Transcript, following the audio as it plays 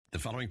The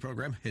following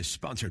program is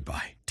sponsored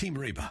by Team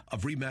Reba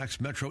of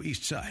RE/MAX Metro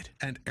East Side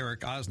and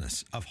Eric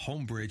Osnes of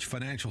Homebridge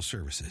Financial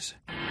Services.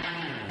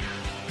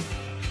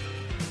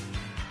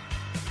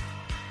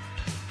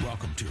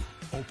 Welcome to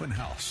Open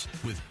House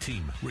with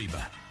Team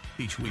Reba.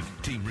 Each week,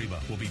 Team Reba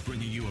will be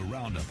bringing you a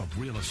roundup of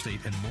real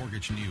estate and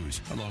mortgage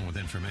news, along with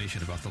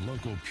information about the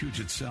local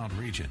Puget Sound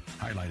region,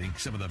 highlighting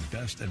some of the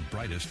best and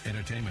brightest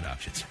entertainment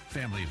options,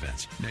 family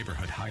events,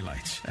 neighborhood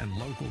highlights, and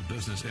local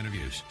business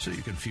interviews, so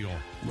you can feel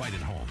right at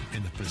home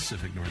in the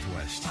Pacific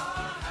Northwest.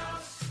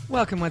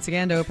 Welcome once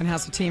again to Open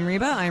House with Team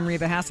Reba. I'm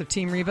Reba Haas of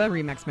Team Reba,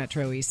 RE/MAX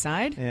Metro East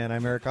Side. And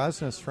I'm Eric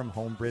Osnes from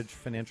Homebridge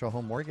Financial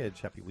Home Mortgage.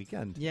 Happy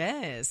weekend.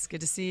 Yes,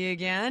 good to see you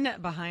again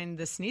behind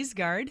the sneeze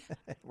guard.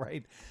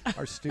 Right.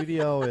 Our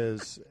studio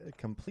is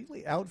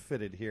completely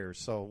outfitted here,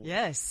 so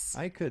yes,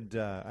 I could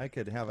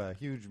have a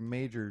huge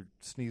major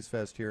sneeze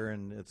fest here,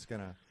 and it's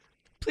gonna.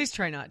 Please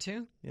try not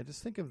to. Yeah,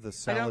 just think of the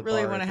salad I don't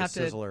really bar want to at have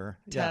the Sizzler.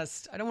 to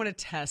test. Yeah. I don't want to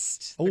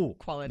test the Oh,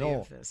 quality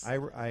no. of this. I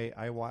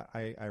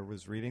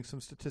was reading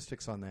some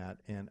statistics on that,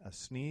 and a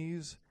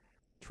sneeze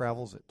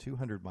travels at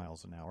 200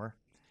 miles an hour.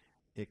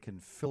 It can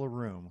fill a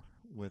room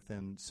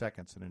within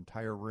seconds, an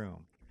entire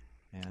room,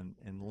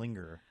 and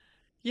linger.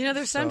 You know,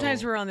 there's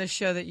sometimes we're on this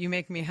show that you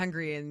make me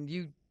hungry, and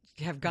you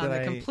have gone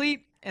the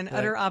complete and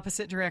utter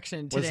opposite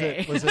direction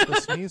today. Was it the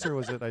sneeze, or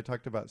was it I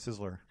talked about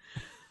Sizzler?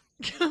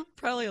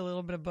 Probably a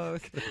little bit of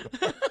both.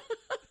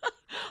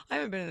 I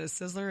haven't been in a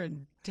Sizzler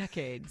in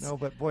decades. No,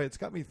 but boy, it's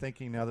got me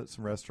thinking now that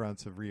some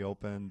restaurants have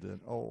reopened. And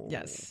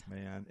yes,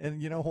 man.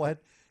 And you know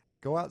what?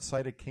 Go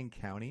outside of King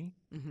County.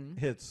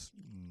 Mm-hmm. It's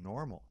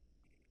normal.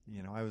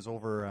 You know, I was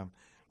over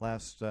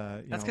last.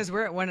 That's because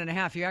we're at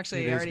 1.5. You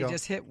actually already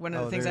just hit one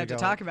of the things I have to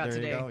talk about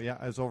today. Yeah,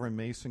 I was over in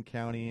Mason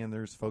County, and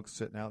there's folks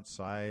sitting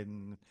outside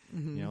and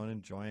you know, and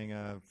enjoying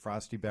a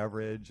frosty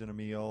beverage and a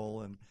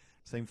meal. And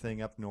same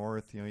thing up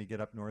north. You know, you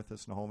get up north of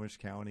Snohomish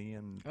County,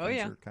 and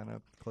things are kind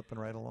of clipping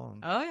right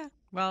along. Oh yeah.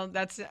 Well,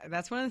 that's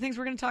one of the things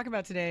we're going to talk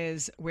about today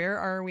is where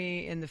are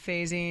we in the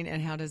phasing,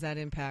 and how does that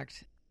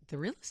impact the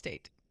real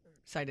estate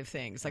side of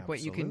things, like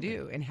what you can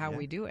do and how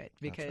we do it,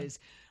 because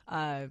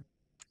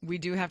we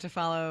do have to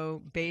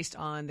follow based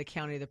on the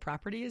county the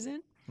property is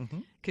in.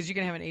 Because you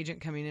can have an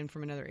agent coming in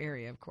from another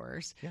area, of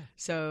course. Yeah.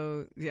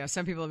 So, yeah,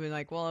 some people have been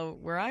like, well,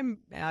 where I'm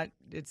at,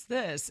 it's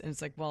this. And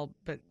it's like, well,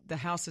 but the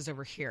house is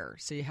over here.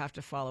 So you have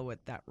to follow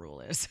what that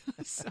rule is.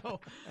 So,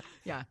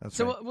 yeah.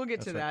 We'll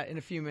get to that in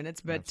a few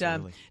minutes. But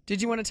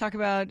did you want to talk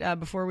about,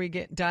 before we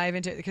dive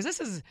into it, because this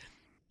is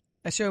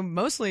a show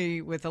mostly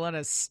with a lot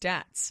of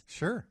stats.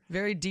 Sure.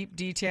 Very deep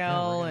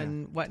detail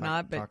and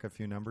whatnot. Talk a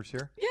few numbers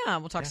here. Yeah,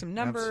 we'll talk some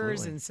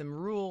numbers and some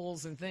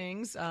rules and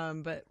things.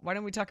 But why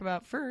don't we talk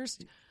about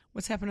first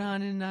what's happening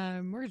on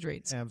in mortgage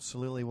rates?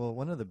 Absolutely. Well,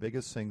 one of the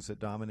biggest things that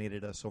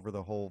dominated us over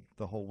the whole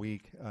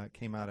week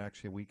came out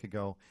actually a week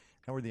ago.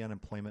 How were the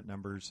unemployment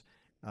numbers?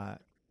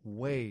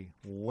 Way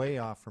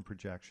off from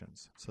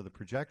projections. So the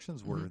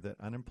projections were that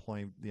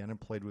the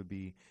unemployed would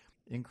be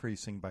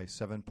increasing by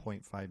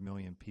 7.5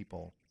 million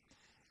people.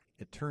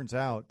 It turns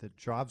out that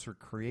jobs were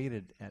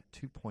created at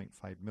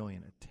 2.5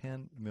 million, a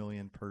 10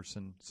 million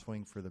person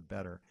swing for the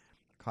better.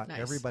 Caught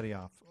everybody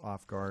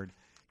off guard,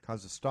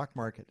 caused the stock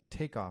market to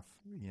take off,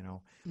 you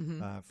know,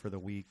 for the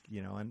week,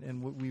 you know,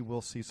 and we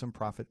will see some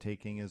profit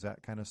taking as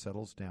that kind of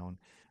settles down.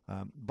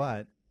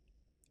 But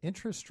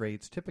interest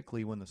rates,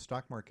 typically when the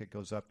stock market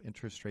goes up,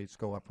 interest rates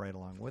go up right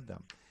along with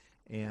them.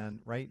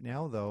 And right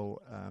now,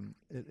 though,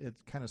 it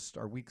kind of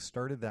our week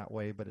started that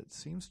way, but it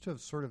seems to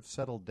have sort of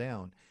settled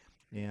down.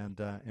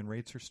 And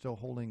rates are still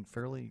holding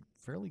fairly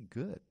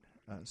good.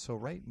 So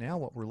right now,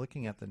 what we're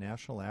looking at, the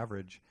national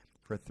average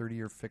for a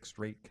 30-year fixed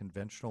rate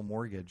conventional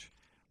mortgage,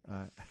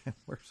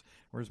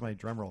 where's my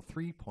drum roll?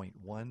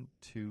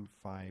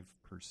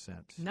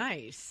 3.125%.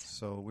 Nice.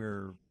 So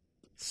we're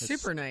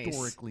super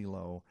historically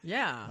low.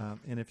 Yeah.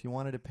 And if you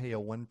wanted to pay a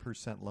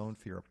 1% loan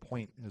fee, or a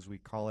point as we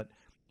call it,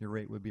 your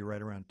rate would be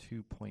right around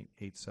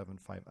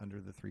 2.875, under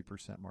the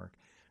 3% mark.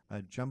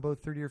 Jumbo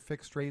 30-year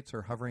fixed rates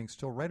are hovering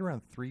still right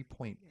around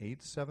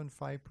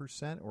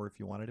 3.875%, or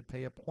if you wanted to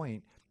pay a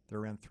point, they're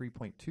around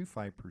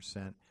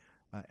 3.25%.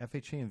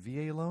 FHA and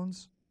VA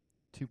loans,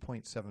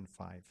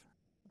 2.75%.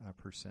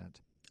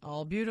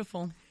 All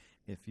beautiful.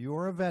 If you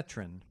are a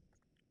veteran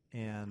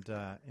and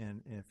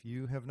if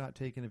you have not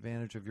taken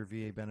advantage of your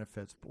VA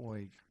benefits,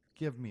 boy,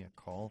 give me a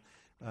call.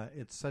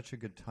 It's such a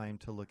good time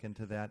to look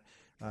into that.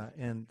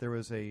 And there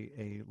was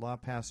a law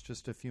passed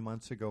just a few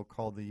months ago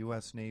called the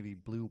U.S. Navy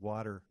Blue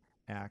Water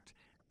Act,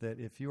 that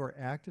if you are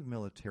active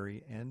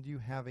military and you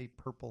have a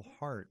Purple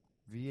Heart,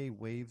 VA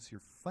waives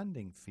your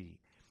funding fee,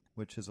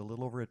 which is a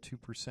little over a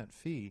 2%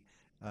 fee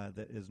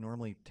that is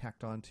normally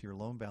tacked on to your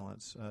loan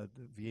balance. The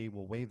VA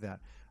will waive that.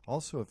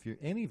 Also, if you're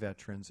any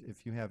veterans,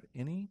 if you have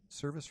any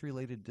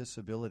service-related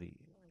disability,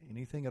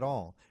 anything at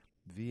all,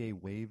 VA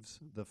waives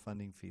the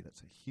funding fee.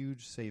 That's a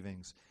huge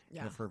savings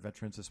for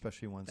veterans,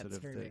 especially ones that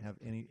have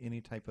any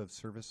type of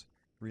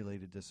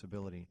service-related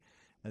disability.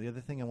 Now, the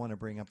other thing I want to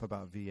bring up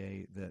about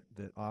VA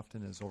that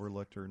often is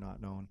overlooked or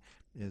not known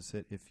is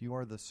that if you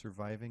are the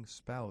surviving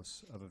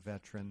spouse of a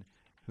veteran,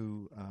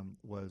 who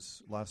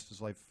lost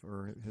his life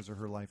or his or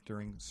her life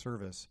during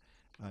service,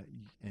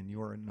 and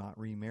you are not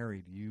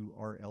remarried, you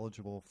are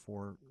eligible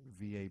for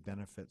VA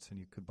benefits, and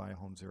you could buy a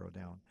home zero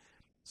down.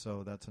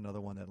 So that's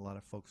another one that a lot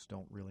of folks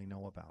don't really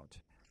know about.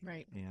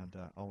 Right. And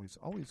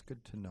always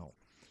good to know.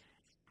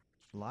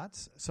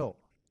 So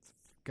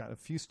got a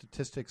few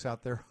statistics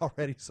out there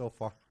already so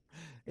far.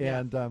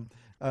 And,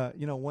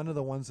 one of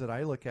the ones that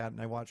I look at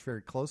and I watch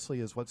very closely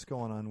is what's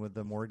going on with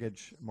the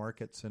mortgage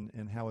markets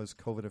and how is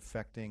COVID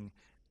affecting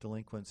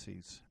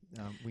delinquencies.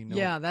 We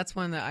know that's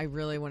one that I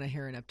really want to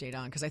hear an update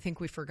on because I think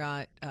we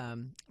forgot.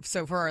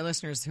 So for our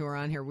listeners who are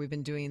on here, we've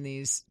been doing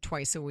these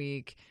twice a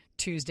week,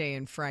 Tuesday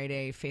and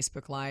Friday,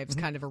 Facebook Lives,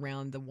 kind of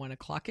around the 1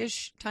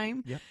 o'clock-ish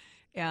time. Yep.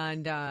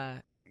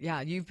 And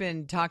you've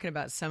been talking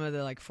about some of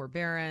the like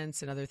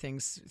forbearance and other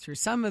things through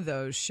some of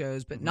those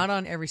shows, but not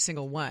on every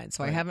single one.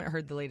 So I haven't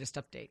heard the latest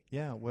update.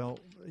 Yeah, well,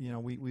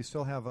 we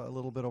still have a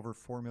little bit over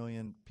 4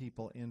 million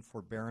people in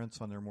forbearance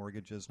on their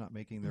mortgages, not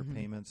making their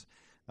payments.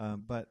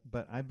 But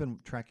I've been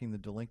tracking the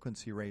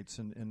delinquency rates,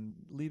 and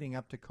leading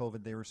up to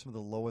COVID, they were some of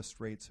the lowest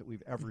rates that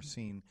we've ever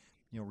seen,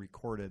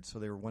 recorded. So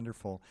they were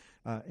wonderful.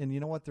 And you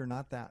know what? They're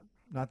not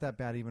that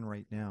bad even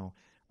right now.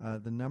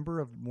 The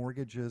number of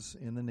mortgages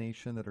in the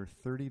nation that are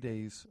 30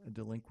 days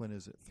delinquent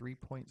is at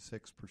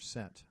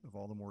 3.6% of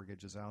all the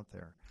mortgages out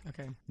there.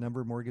 Okay.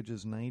 Number of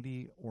mortgages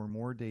 90 or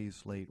more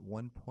days late,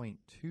 1.2%.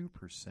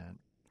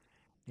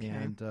 Okay.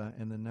 And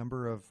the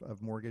number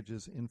of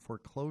mortgages in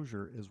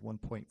foreclosure is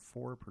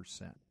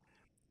 1.4%.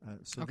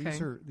 So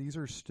these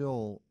are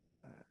still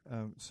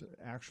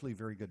actually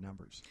very good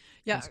numbers.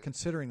 Yeah,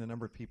 considering the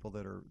number of people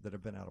that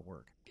have been out of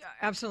work. Yeah,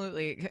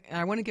 absolutely.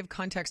 I want to give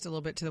context a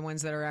little bit to the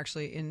ones that are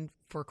actually in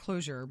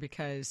foreclosure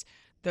because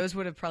those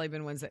would have probably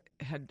been ones that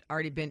had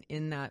already been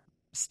in that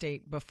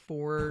state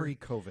before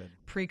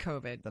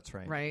pre-COVID. That's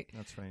right. Right.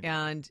 That's right.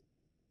 And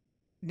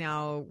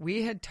now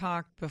we had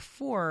talked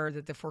before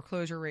that the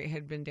foreclosure rate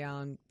had been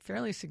down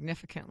fairly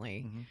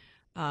significantly,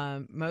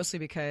 mostly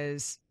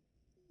because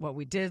what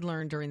we did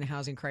learn during the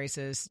housing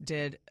crisis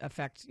did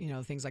affect,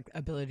 things like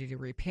ability to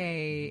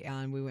repay.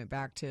 And we went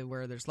back to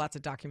where there's lots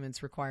of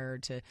documents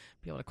required to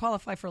be able to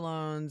qualify for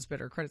loans,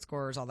 better credit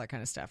scores, all that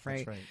kind of stuff, right?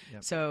 That's right.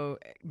 Yep. So,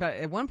 but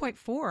at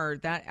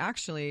 1.4, that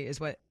actually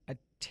is what a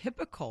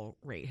typical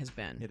rate has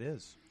been. It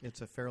is. It's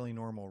a fairly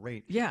normal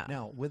rate. Yeah.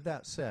 Now, with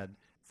that said,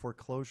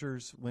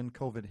 foreclosures, when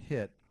COVID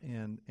hit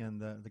and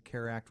the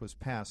CARE Act was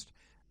passed,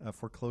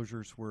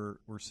 foreclosures were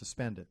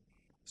suspended.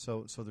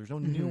 So there's no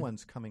new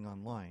ones coming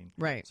online.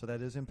 Right. So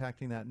that is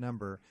impacting that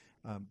number.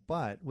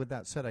 But with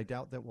that said, I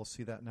doubt that we'll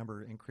see that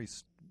number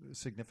increase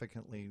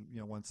significantly,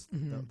 once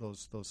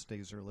those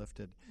stays are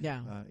lifted. Yeah.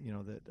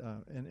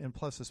 And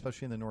plus,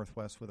 especially in the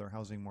Northwest with our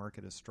housing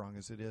market as strong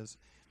as it is,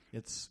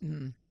 it's,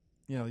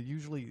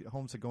 usually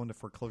homes that go into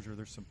foreclosure,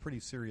 there's some pretty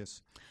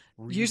serious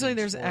reasons. Usually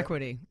there's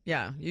equity.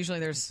 Yeah. Usually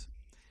there's...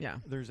 Yeah,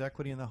 there's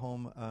equity in the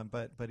home,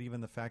 but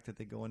even the fact that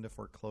they go into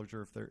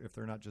foreclosure, if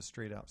they're not just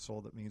straight out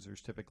sold, that means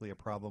there's typically a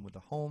problem with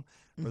the home,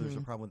 or there's a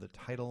problem with the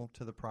title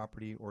to the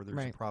property, or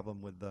there's a problem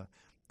with the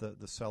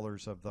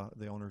sellers of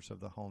the owners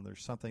of the home.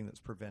 There's something that's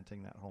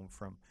preventing that home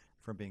from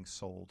being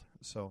sold.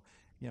 So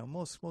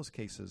most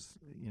cases,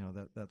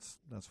 that's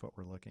what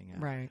we're looking at.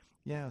 Right.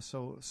 Yeah.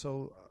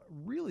 So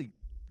really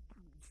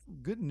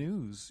good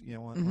news,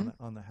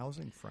 on the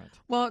housing front.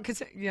 Well, because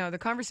the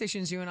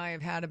conversations you and I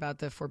have had about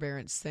the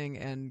forbearance thing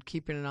and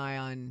keeping an eye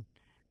on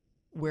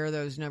where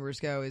those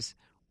numbers go is,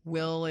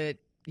 will it,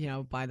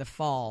 by the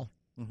fall,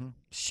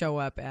 show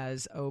up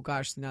as, oh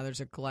gosh, now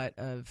there's a glut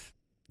of,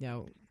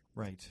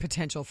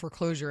 potential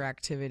foreclosure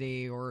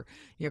activity, or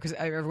because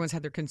everyone's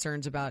had their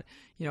concerns about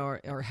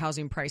or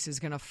housing prices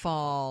going to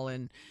fall,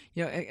 and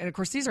and of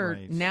course these are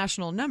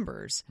national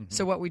numbers.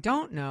 So what we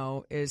don't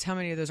know is how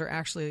many of those are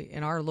actually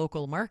in our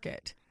local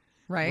market,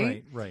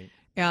 right?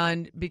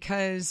 And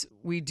because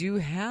we do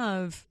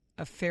have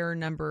a fair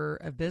number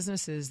of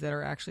businesses that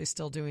are actually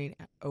still doing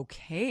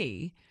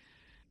okay,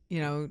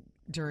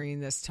 during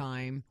this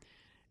time,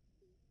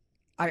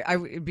 I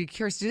would be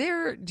curious.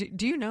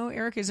 Do you know,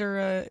 Eric? Is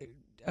there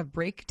a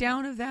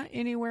breakdown of that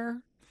anywhere?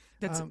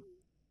 That's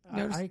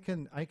I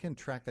can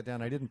track that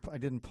down. I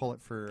didn't pull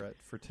it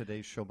for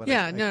today's show, but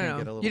yeah, I no.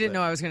 Get a you didn't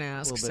know I was going to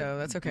ask, so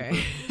that's okay.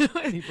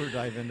 Deeper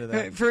dive into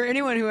that. For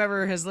anyone who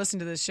ever has listened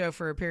to this show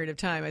for a period of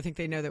time, I think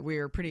they know that we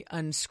are pretty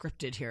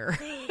unscripted here.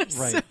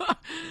 Right. So,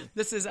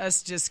 this is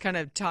us just kind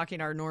of talking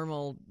our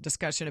normal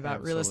discussion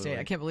about real estate.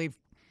 I can't believe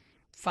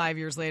 5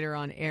 years later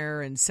on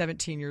air and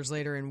 17 years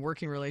later in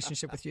working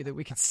relationship with you that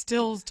we can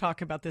still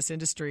talk about this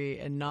industry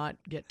and not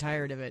get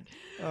tired of it.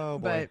 Oh,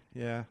 boy.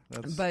 Yeah.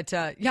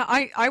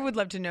 I would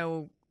love to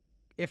know,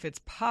 if it's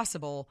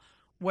possible,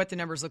 what the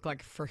numbers look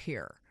like for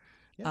here.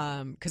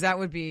 Because that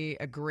would be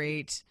a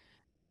great,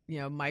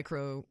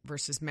 micro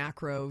versus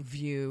macro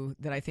view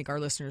that I think our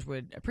listeners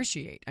would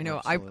appreciate. I know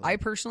I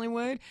personally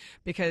would,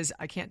 because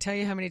I can't tell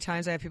you how many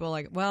times I have people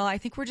like, well, I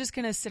think we're just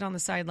going to sit on the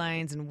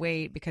sidelines and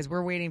wait because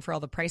we're waiting for all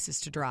the prices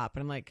to drop.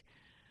 And I'm like,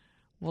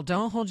 well,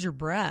 don't hold your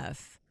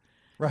breath.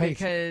 Right.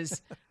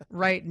 Because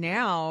right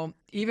now,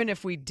 even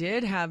if we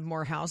did have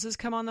more houses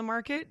come on the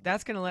market,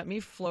 that's going to let me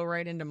flow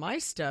right into my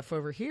stuff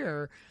over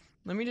here.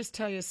 Let me just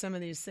tell you some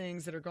of these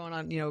things that are going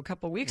on. A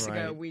couple of weeks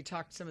ago, we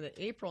talked some of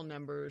the April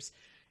numbers,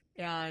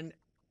 and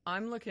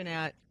I'm looking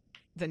at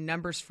the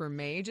numbers for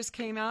May just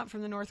came out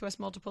from the Northwest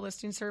Multiple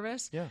Listing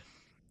Service. Yeah.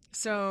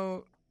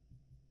 So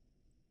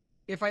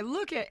if I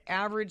look at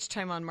average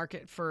time on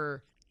market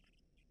for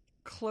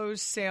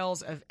closed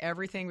sales of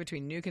everything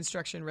between new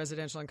construction,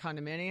 residential, and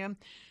condominium,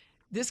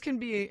 this can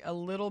be a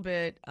little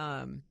bit,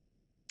 well,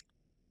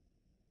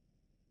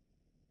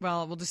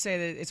 we'll just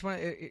say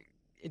that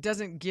it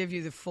doesn't give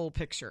you the full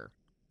picture.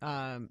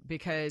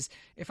 Because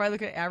if I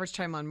look at average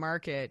time on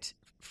market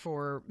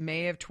for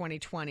May of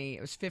 2020,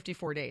 it was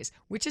 54 days,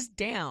 which is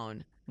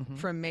down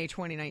from May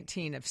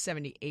 2019 of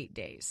 78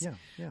 days.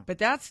 Yeah. But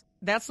that's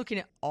looking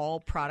at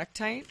all product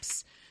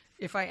types.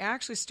 If I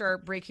actually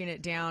start breaking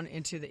it down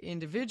into the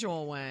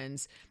individual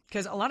ones,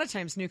 because a lot of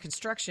times new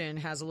construction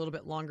has a little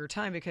bit longer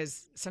time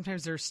because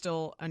sometimes they're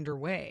still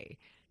underway,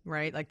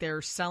 right? Like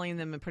they're selling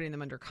them and putting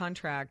them under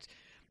contract,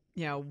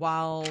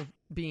 while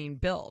being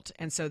built.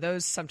 And so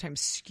those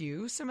sometimes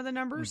skew some of the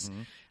numbers.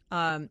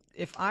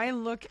 If I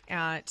look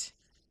at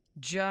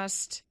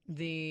just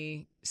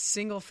the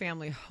single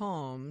family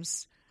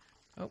homes,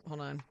 hold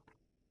on.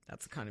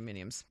 That's the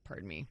condominiums,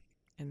 pardon me.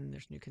 And then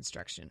there's new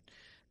construction.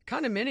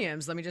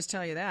 Condominiums, let me just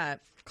tell you that.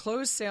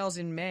 Closed sales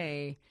in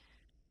May,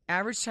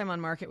 average time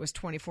on market was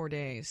 24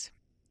 days.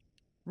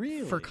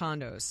 Really? For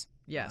condos,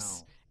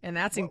 yes. Wow. And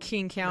that's in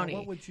King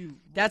County.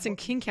 That's in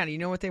King County. You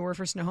know what they were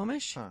for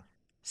Snohomish?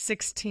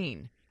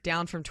 16,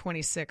 down from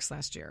 26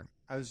 last year.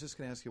 I was just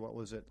going to ask you, what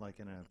was it like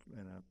in a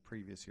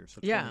previous year?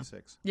 So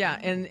 26. Yeah,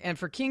 and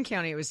for King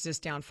County, it was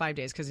just down 5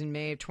 days because in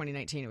May of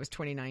 2019, it was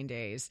 29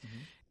 days.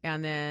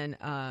 And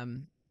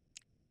then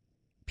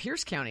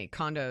Pierce County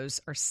condos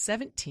are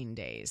 17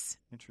 days.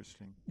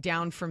 Interesting.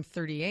 Down from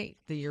 38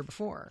 the year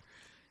before.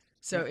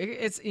 So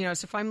it's,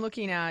 so if I'm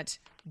looking at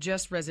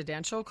just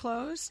residential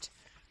closed,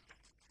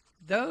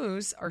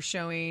 those are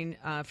showing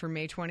for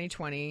May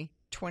 2020,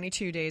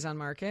 22 days on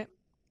market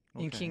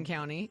in King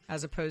County,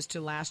 as opposed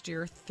to last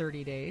year,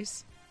 30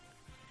 days.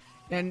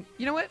 And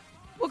you know what?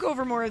 We'll go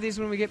over more of these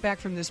when we get back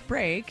from this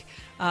break.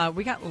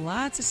 We got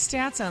lots of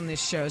stats on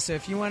this show, so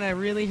if you want to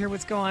really hear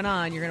what's going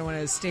on, you're going to want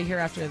to stay here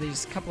after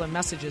these couple of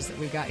messages that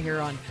we've got here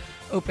on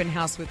Open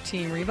House with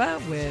Team Reba,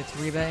 with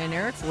Reba and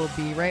Eric. We'll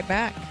be right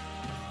back.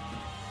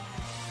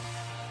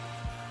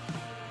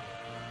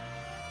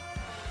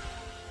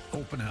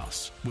 Open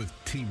House with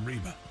Team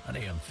Reba on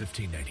AM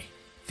 1590.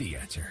 The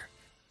Answer.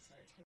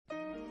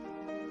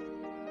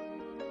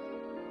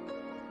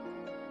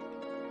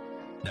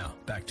 Now,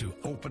 back to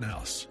Open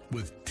House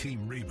with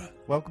Team Reba.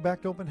 Welcome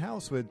back to Open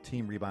House with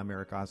Team Reba. I'm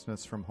Eric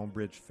Osnes from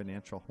Homebridge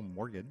Financial Home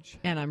Mortgage.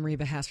 And I'm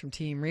Reba Haas from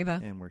Team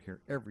Reba. And we're here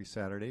every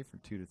Saturday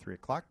from 2 to 3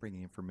 o'clock,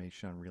 bringing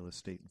information on real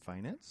estate and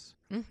finance.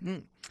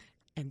 And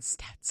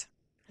stats.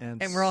 And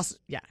we're also,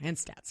 and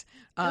stats.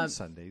 And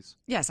Sundays.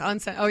 Yes, on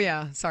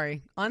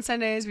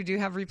Sundays, we do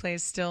have replays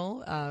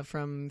still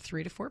from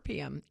 3 to 4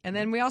 p.m. And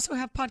then we also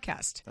have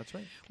podcast. That's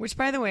right. Which,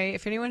 by the way,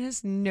 if anyone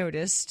has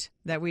noticed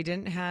that we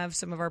didn't have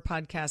some of our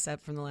podcasts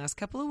up from the last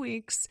couple of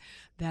weeks,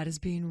 that is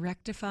being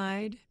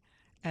rectified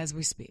as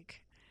we speak.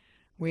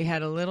 We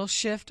had a little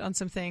shift on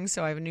some things,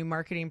 so I have a new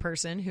marketing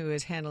person who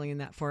is handling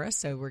that for us,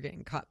 so we're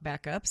getting caught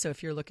back up. So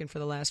if you're looking for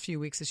the last few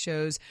weeks of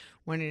shows,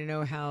 wanting to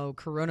know how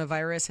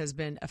coronavirus has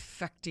been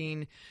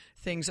affecting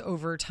things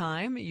over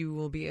time, you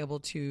will be able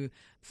to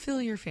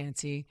fill your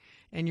fancy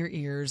and your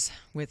ears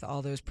with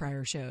all those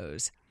prior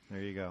shows.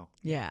 There you go.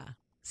 Yeah.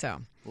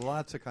 So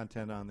lots of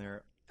content on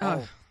there.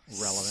 Oh,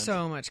 relevant.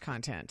 So much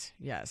content.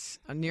 Yes.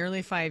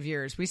 Nearly 5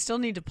 years. We still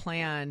need to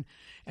plan,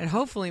 and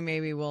hopefully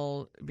maybe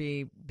we'll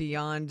be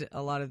beyond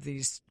a lot of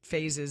these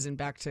phases and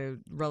back to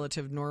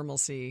relative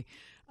normalcy.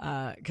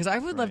 Because I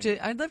would love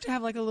to, I'd love to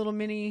have like a little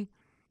mini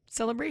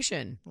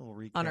celebration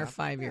on our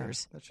 5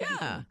 years.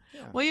 Yeah.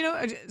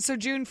 Well, so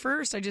June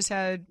 1st, I just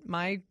had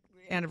my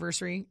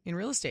anniversary in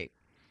real estate.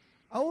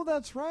 Oh,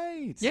 that's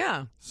right.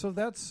 Yeah. So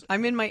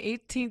I'm in my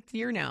 18th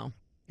year now.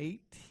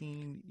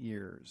 18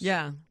 years.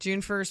 Yeah.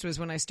 June 1st was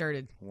when I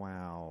started.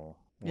 Wow.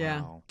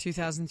 Yeah.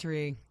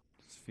 2003.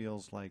 This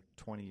feels like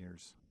 20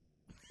 years.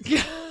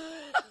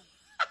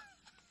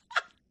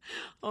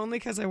 Only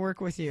because I work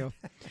with you.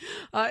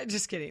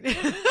 Just kidding.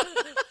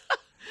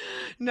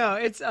 No,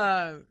 it's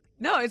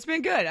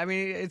been good. I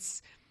mean,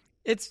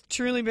 it's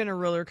truly been a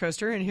roller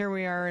coaster, and here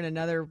we are in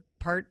another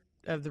part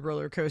of the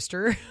roller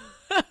coaster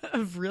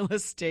of real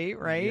estate,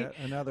 right? Yet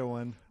another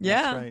one.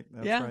 Yeah. That's right.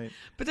 That's right.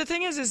 But the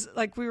thing is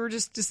like we were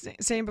just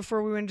saying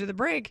before we went to the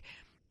break,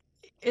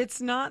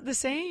 it's not the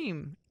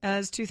same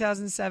as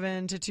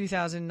 2007 to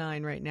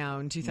 2009 right now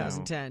in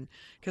 2010.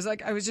 Because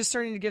like I was just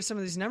starting to give some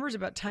of these numbers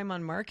about time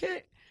on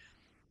market.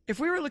 If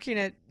we were looking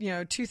at,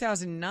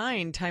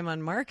 2009 time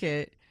on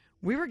market,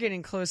 we were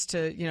getting close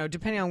to,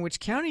 depending on which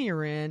county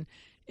you're in,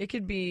 it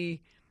could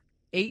be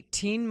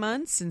 18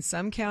 months in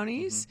some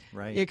counties.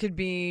 Right. It could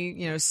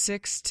be,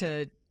 6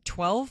 to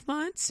 12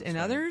 months in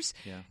others.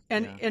 Yeah.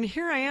 And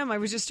here I am. I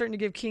was just starting to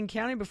give King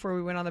County before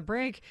we went on the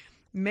break.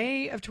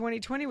 May of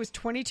 2020 was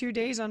 22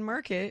 days on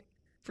market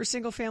for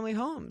single family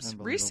homes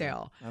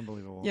resale.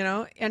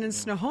 Unbelievable. And in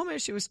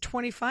Snohomish it was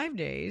 25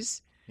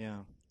 days.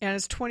 Yeah. And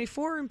it's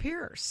 24 in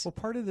Pierce. Well,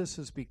 part of this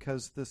is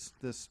because this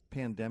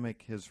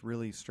pandemic has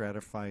really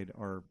stratified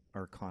our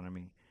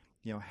economy.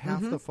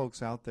 Half the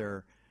folks out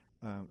there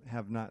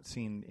have not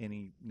seen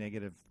any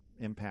negative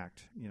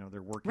impact.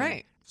 They're working.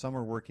 Right. Some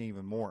are working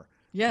even more.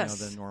 Yes.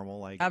 Than normal.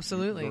 Like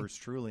absolutely. Yours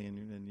truly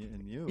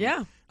and you.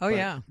 Yeah. Oh,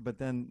 yeah. But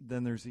then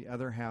there's the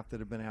other half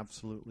that have been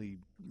absolutely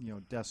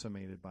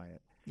decimated by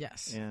it.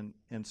 Yes. And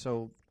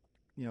so.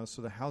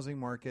 So the housing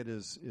market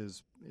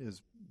is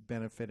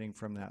benefiting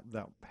from that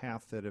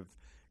half that have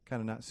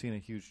kind of not seen a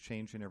huge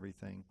change in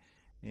everything,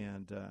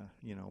 and the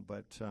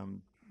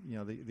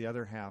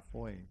other half,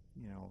 boy,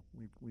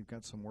 we've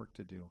got some work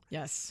to do.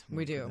 Yes,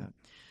 we do.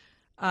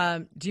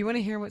 Do you want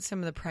to hear what some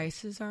of the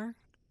prices are?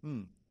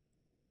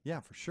 Yeah,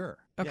 for sure.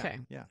 Okay.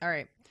 Yeah. All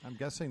right. I'm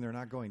guessing they're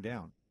not going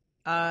down.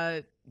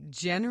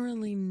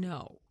 Generally,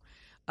 no.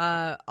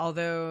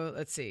 Although,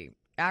 let's see.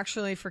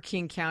 Actually, for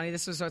King County,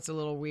 this is what's a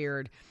little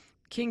weird.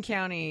 King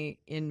County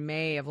in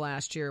May of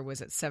last year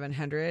was at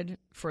 $700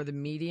 for the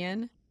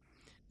median.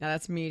 Now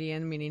that's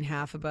median, meaning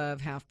half above,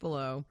 half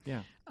below.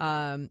 Yeah.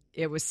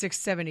 It was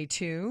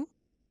 $672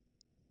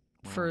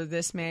 for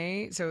this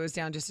May, so it was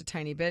down just a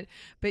tiny bit.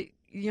 But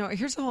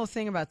here's the whole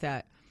thing about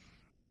that.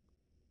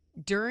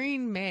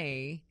 During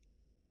May,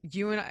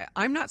 you and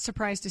I'm not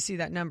surprised to see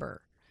that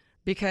number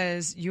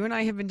because you and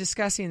I have been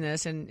discussing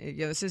this, and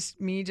this is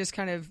me just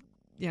kind of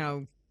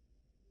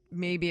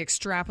maybe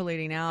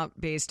extrapolating out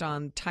based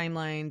on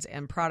timelines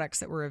and products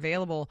that were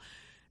available.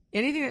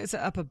 Anything that's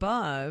up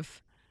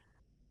above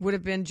would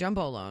have been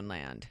jumbo loan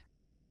land,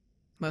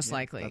 most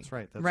likely. That's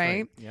right.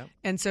 Right? Yep.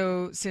 And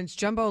so since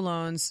jumbo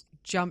loans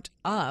jumped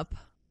up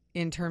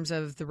in terms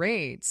of the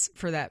rates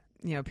for that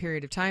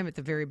period of time at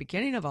the very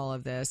beginning of all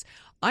of this,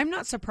 I'm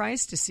not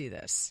surprised to see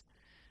this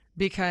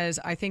because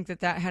I think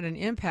that had an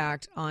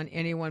impact on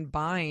anyone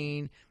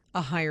buying a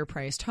higher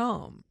priced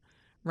home.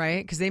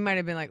 Right? Because they might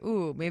have been like,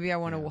 ooh, maybe I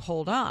want to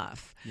hold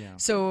off. Yeah.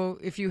 So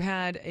if you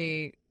had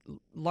a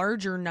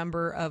larger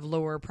number of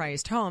lower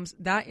priced homes,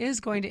 that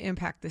is going to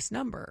impact this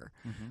number,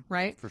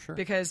 right? For sure.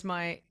 Because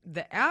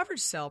the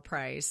average sale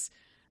price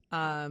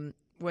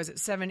was at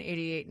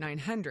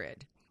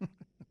 $788,900.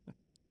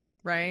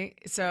 Right?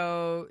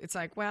 So it's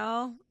like,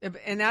 well,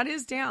 and that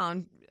is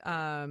down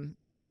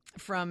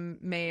from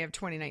May of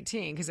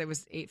 2019 because it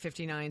was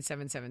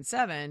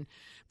 $859,777.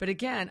 But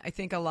again, I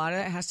think a lot of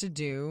that has to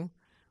do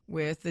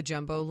with the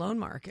jumbo loan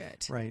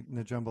market. Right. In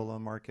the jumbo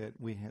loan market,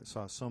 we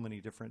saw so many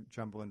different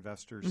jumbo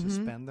investors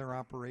suspend their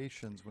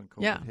operations when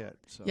COVID hit.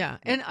 So, yeah.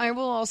 And I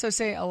will also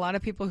say a lot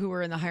of people who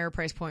were in the higher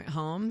price point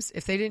homes,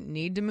 if they didn't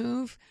need to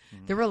move,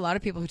 there were a lot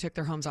of people who took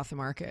their homes off the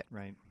market.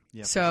 Right.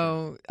 Yeah.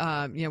 So,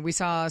 we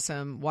saw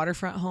some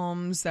waterfront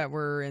homes that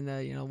were in the,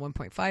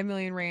 1.5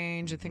 million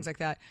range and things like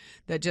that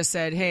just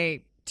said,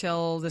 hey,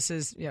 till this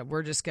is,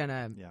 we're just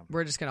gonna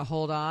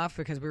hold off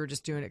because we were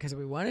just doing it because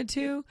we wanted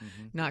to,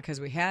 not because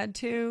we had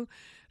to.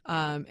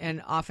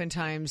 And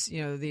oftentimes,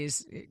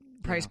 these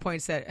price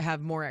points that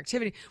have more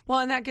activity. Well,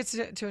 and that gets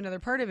to another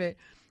part of it.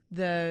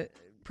 The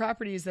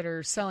properties that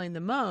are selling the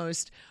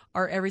most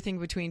are everything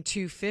between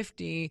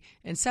 $250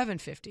 and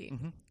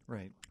 $750.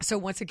 Right. So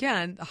once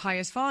again, the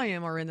highest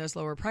volume are in those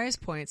lower price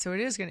points, so it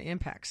is going to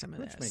impact some of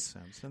Which this. makes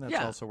sense, and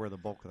that's also where the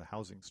bulk of the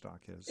housing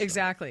stock is. So.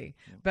 Exactly.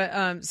 Yeah.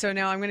 But so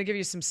now I'm going to give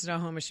you some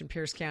Snohomish and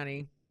Pierce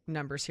County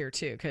numbers here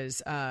too,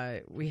 because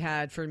we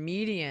had for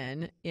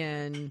median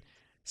in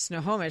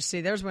Snohomish.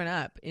 See, theirs went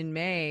up in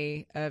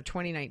May of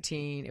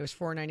 2019. It was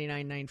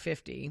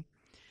 $499,950,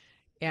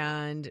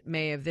 and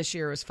May of this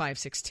year was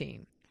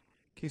 $516.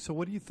 Okay, so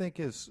what do you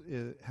think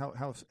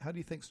how do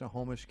you think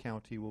Snohomish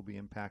County will be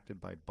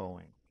impacted by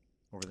Boeing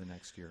over the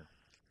next year?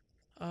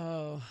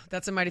 Oh,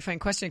 that's a mighty fine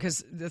question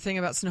because the thing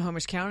about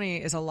Snohomish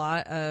County is a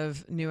lot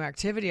of new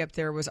activity up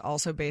there was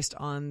also based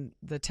on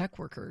the tech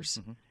workers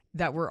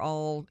that were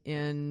all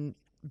in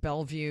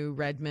Bellevue,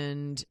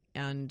 Redmond,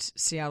 and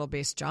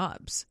Seattle-based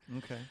jobs.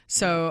 Okay.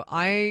 So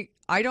I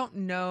don't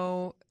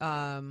know.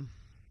 I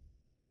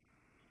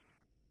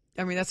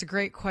mean, that's a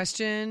great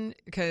question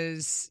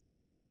because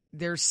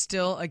there's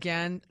still,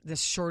 again,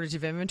 this shortage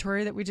of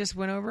inventory that we just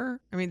went over.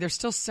 I mean, they're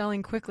still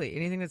selling quickly.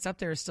 Anything that's up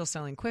there is still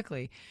selling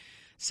quickly.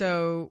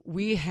 So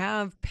we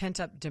have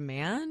pent-up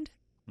demand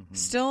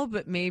still,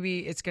 but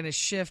maybe it's going to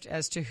shift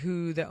as to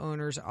who the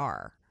owners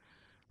are,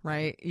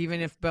 right?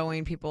 Even if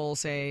Boeing people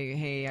say,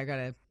 hey, I got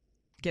to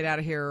get out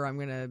of here or I'm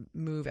going to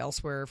move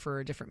elsewhere for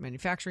a different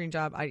manufacturing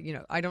job.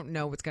 I don't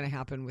know what's going to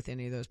happen with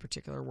any of those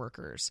particular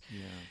workers.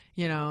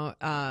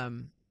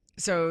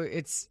 So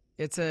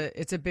it's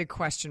a big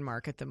question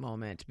mark at the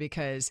moment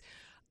because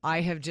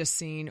I have just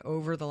seen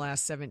over the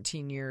last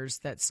 17 years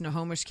that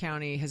Snohomish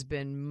County has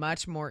been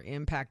much more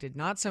impacted,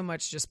 not so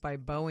much just by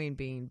Boeing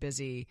being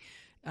busy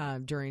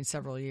during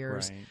several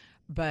years,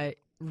 but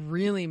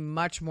really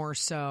much more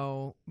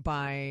so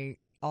by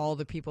all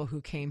the people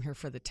who came here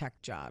for the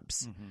tech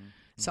jobs.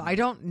 So Mm-hmm. I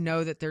don't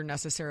know that they're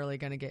necessarily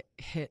going to get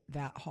hit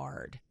that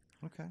hard.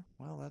 Okay.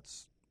 Well, we'll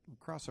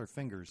cross our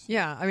fingers.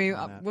 Yeah, I mean,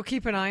 on that. we'll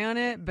keep an eye on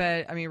it,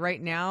 but I mean,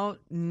 right now,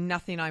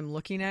 nothing I'm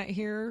looking at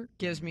here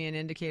gives me an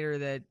indicator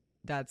that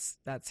that's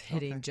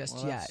hitting Okay. just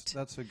Well, yet.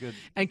 That's a good.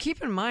 And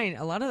keep in mind,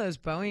 a lot of those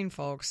Boeing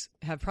folks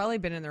have probably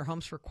been in their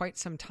homes for quite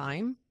some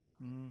time.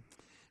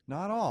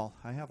 Not all.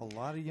 I have a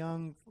lot of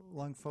young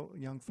folks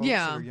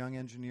Yeah. that are young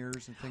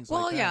engineers and things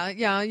Well, like that.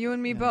 yeah, you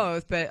and me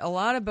both, but a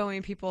lot of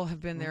Boeing people have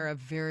been there a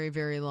very,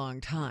 very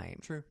long time.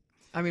 True.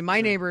 I mean,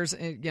 my neighbors,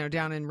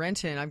 down in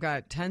Renton, I've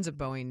got tons of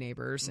Boeing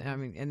neighbors. I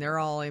mean, and they're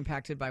all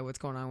impacted by what's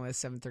going on with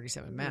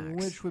 737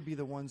 MAX. Which would be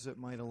the ones that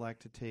might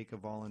elect to take a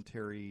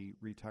voluntary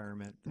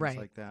retirement, things Right.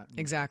 like that. And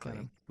Exactly.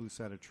 kind of boost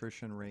that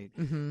attrition rate.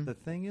 The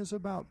thing is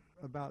about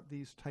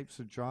these types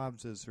of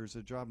jobs is there's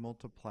a job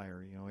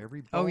multiplier.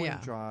 Every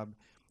Boeing job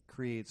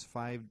creates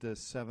 5 to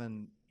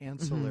 7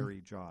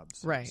 ancillary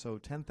jobs. Right. So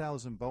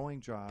 10,000 Boeing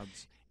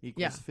jobs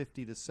equals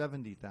 50 to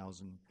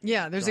 70,000.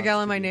 Yeah, there's a jobs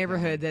gal in to my get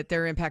neighborhood down. that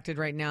they're impacted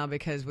right now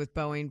because with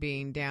Boeing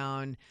being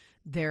down,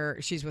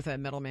 she's with a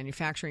metal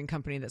manufacturing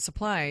company that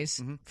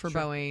supplies for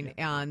Sure. Boeing,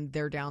 and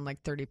they're down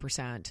like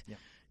 30%. Yeah.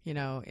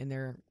 In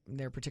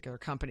their particular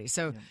company.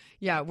 So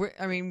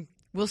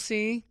we'll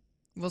see.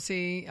 We'll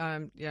see.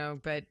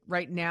 But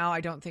right now,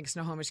 I don't think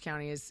Snohomish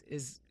County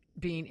is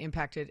being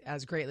impacted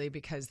as greatly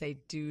because they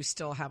do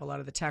still have a lot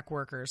of the tech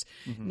workers.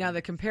 Now,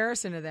 the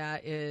comparison to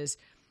that is,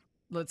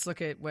 let's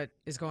look at what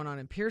is going on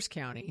in Pierce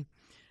County.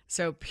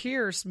 So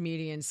Pierce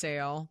median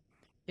sale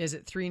is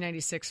at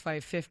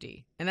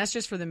 $396,550, and that's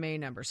just for the May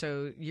number.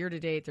 So year to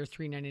date, they're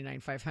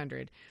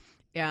 $399,500,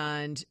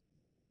 and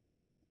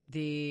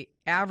the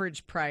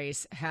average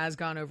price has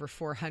gone over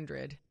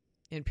 $400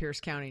 in Pierce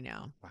County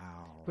now. Wow.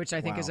 Which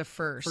I think is a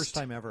first. First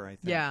time ever, I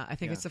think. Yeah, I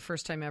think it's the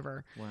first time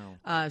ever.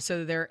 Wow.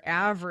 So their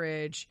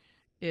average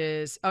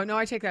is,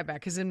 I take that back,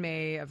 because in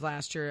May of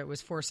last year it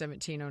was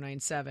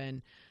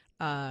 $417,097.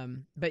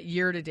 But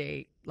year to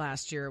date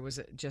last year was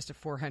just a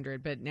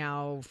 $400. But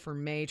now for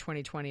May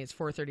 2020, it's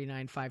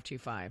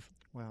 $439,525.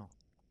 Wow.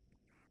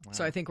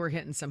 So I think we're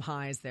hitting some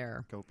highs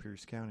there. Go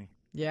Pierce County.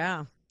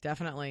 Yeah,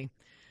 definitely.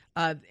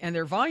 And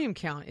their volume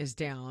count is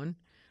down,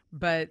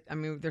 but I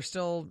mean they're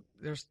still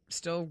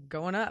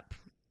going up,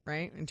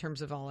 right? In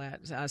terms of all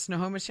that,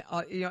 Snohomish,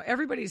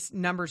 everybody's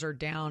numbers are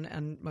down,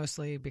 and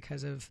mostly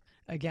because of,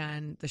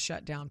 again, the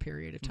shutdown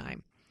period of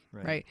time.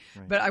 Right.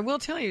 But I will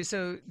tell you,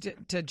 so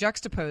to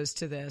juxtapose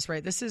to this,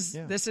 right? This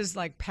is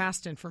like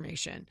past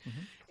information.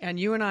 And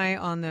you and I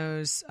on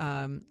those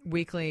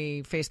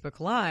weekly Facebook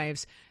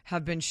Lives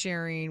have been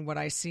sharing what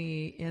I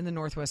see in the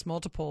Northwest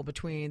Multiple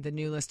between the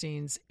new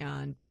listings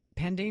and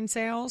pending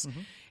sales.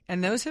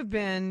 And those have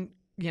been,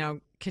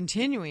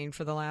 continuing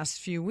for the last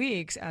few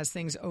weeks as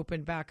things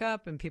opened back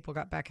up and people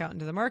got back out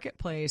into the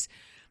marketplace.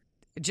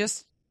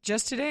 Just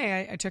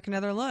today, I took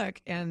another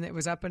look, and it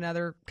was up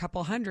another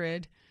couple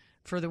hundred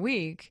for the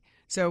week.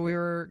 So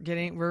we're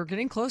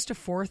getting close to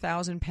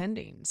 4,000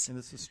 pendings. And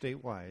this is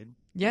statewide.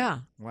 Yeah.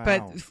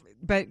 Wow.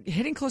 But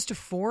hitting close to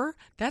 4,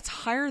 that's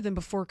higher than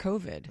before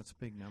COVID. That's a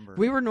big number.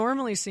 We were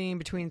normally seeing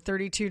between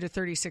 32 to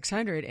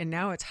 3,600, and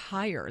now it's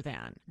higher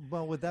than.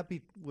 Well, would that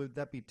be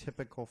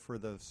typical for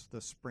the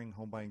spring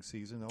home buying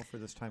season though, for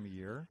this time of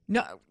year?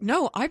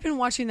 No, I've been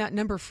watching that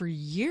number for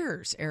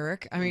years,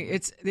 Eric. I mean,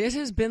 it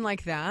has been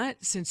like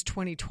that since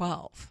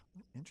 2012.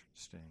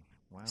 Interesting.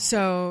 Wow.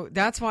 So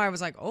that's why I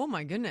was like, oh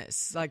my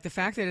goodness. Like the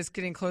fact that it's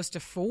getting close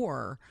to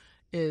 4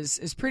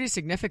 is pretty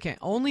significant.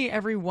 Only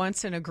every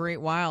once in a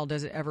great while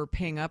does it ever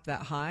ping up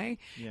that high.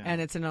 Yeah.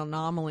 And it's an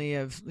anomaly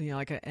of,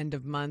 like an end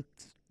of month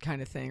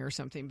kind of thing or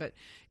something. But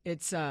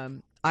it's,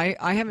 I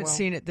haven't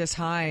seen it this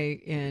high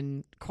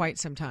in quite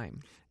some time.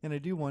 And I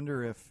do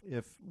wonder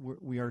if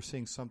we are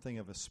seeing something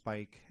of a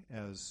spike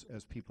as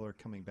people are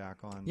coming back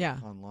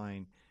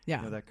online.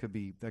 Yeah. That could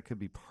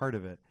be part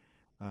of it.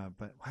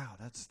 But wow,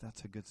 that's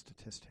a good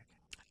statistic.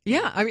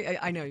 Yeah, I mean,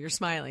 I know you're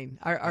smiling.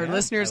 Our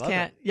listeners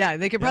can't. Yeah,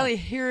 they could probably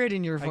hear it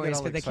in your voice,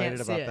 but they can't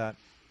see it. That.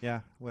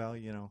 Yeah, well,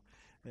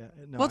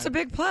 well, it's a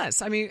big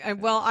plus. I mean, I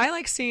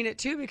like seeing it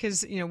too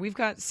because we've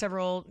got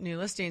several new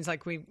listings.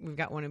 Like we've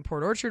got one in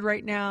Port Orchard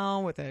right now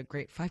with a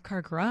great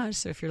 5-car garage.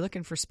 So if you're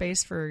looking for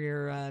space for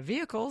your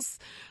vehicles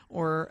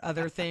or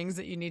other things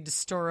that you need to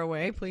store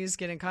away, please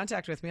get in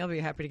contact with me. I'll be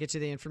happy to get you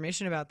the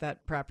information about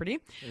that property.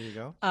 There you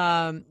go.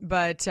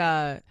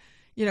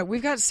 But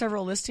we've got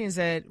several listings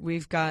that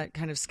we've got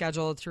kind of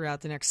scheduled throughout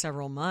the next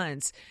several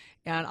months.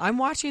 And I'm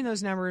watching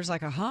those numbers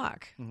like a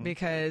hawk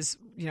because,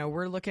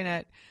 we're looking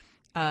at,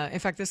 in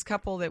fact, this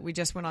couple that we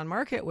just went on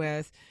market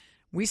with,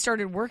 we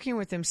started working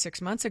with them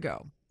 6 months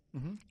ago.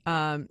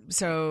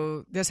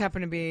 So this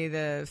happened to be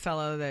the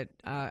fellow that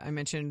I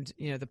mentioned,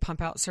 the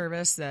pump out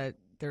service, that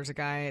there's a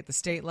guy at the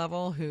state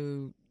level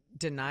who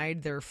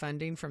denied their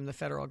funding from the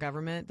federal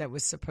government that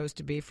was supposed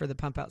to be for the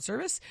pump out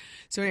service.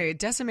 So anyway, it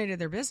decimated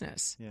their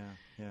business.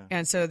 Yeah.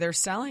 And so they're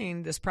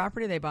selling this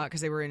property they bought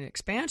because they were in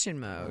expansion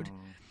mode,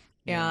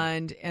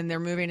 and they're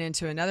moving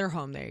into another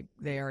home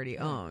they already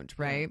owned,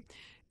 right?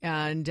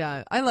 And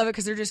I love it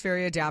because they're just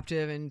very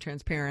adaptive and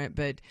transparent.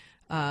 But,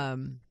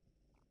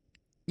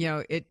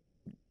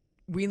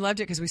 we loved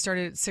it because we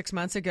started 6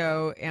 months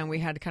ago and we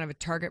had kind of a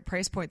target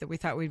price point that we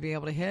thought we'd be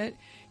able to hit.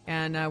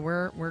 And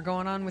we're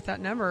going on with that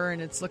number, and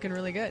it's looking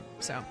really good.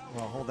 So,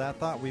 well, hold that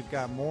thought. We've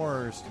got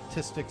more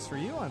statistics for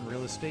you on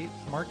real estate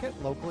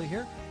market locally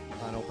here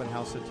on Open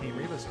House at Team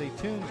Reba. Stay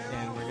tuned,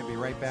 and we're going to be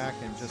right back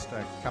in just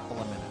a couple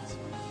of minutes.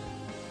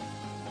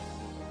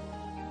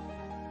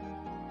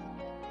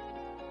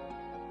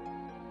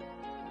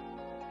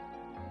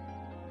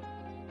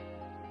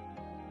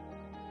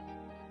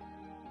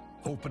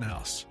 Open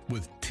House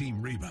with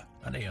Team Reba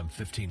on AM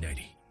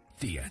 1590.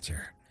 The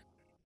Answer.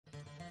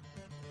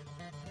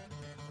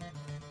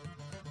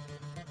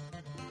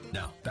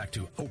 Now, back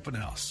to Open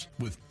House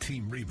with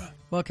Team Reba.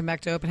 Welcome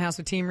back to Open House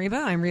with Team Reba.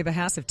 I'm Reba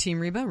Haas of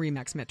Team Reba,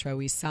 RE/MAX Metro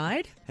East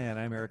Side. And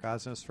I'm Eric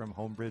Osnes from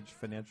Homebridge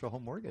Financial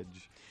Home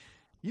Mortgage.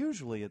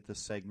 Usually at this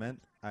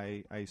segment,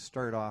 I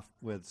start off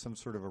with some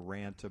sort of a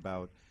rant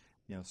about,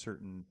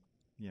 certain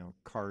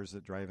cars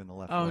that drive in the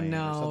left lane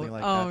or something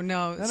like that. Oh,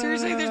 no.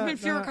 Seriously, there's been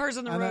fewer cars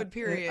on the road,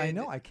 period. I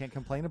know. I can't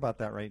complain about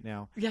that right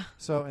now. Yeah.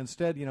 So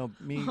instead,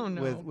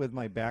 with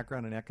my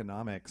background in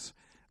economics,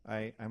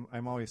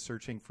 I'm always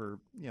searching for,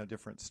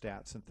 different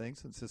stats and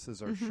things. Since this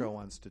is our show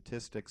on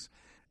statistics,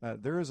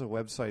 there is a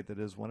website that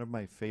is one of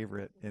my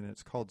favorite, and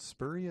it's called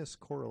Spurious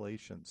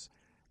Correlations.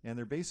 And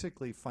they're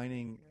basically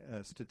finding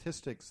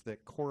statistics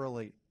that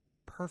correlate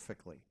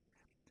perfectly.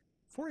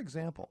 For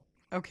example,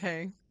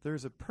 okay,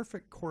 there's a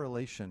perfect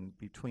correlation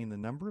between the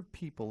number of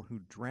people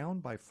who drown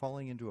by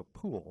falling into a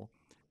pool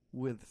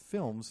with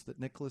films that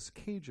Nicolas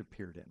Cage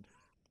appeared in.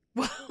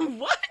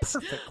 What?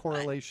 Perfect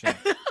correlation.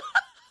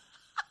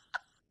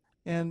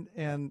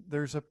 And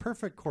there's a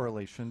perfect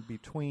correlation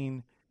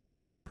between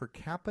per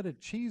capita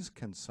cheese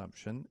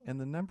consumption and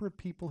the number of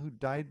people who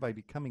died by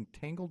becoming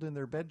tangled in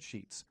their bed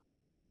sheets.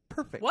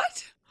 Perfect.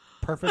 What?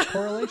 Perfect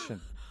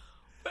correlation.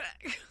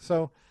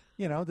 So,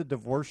 the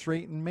divorce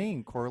rate in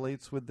Maine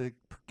correlates with the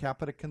per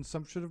capita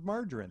consumption of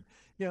margarine.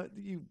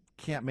 You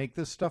can't make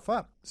this stuff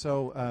up.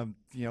 So,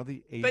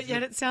 the age. But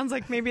yet it sounds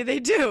like maybe they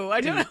do. I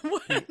don't know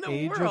what in the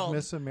age world. of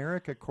Miss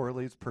America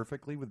correlates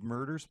perfectly with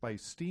murders by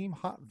steam,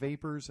 hot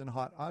vapors, and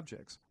hot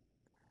objects.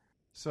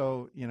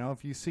 So,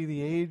 if you see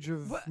the age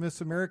of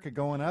Miss America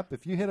going up,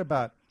 if you hit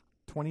about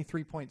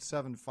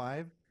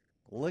 23.75,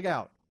 look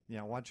out.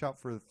 Watch out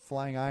for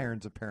flying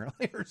irons,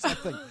 apparently, or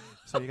something.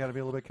 So you got to be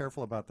a little bit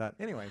careful about that.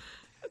 Anyway,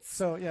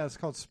 so, it's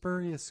called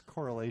Spurious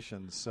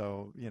Correlations.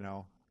 So,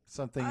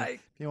 something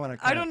you want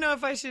to. I don't know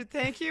if I should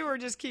thank you or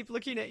just keep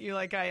looking at you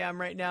like I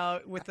am right now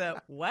with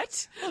the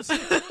what?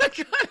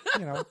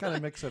 Kind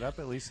of mix it up.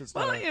 At least it's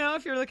well, not.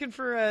 If you're looking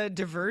for a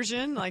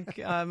diversion, like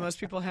most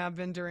people have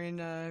been during,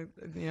 the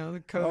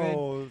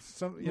COVID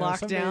some lockdowns.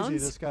 Some days you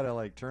just got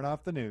to turn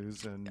off the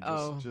news and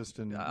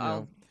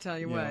I'll tell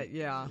you what.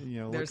 Yeah,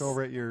 look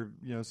over at your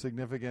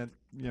significant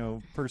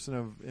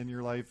person in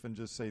your life and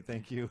just say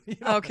thank you.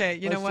 Okay,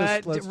 you know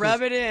what?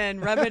 Rub it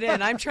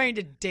in. I'm trying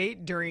to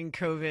date during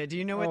COVID. Do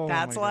you know what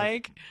that's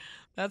like?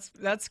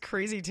 That's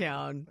crazy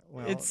town.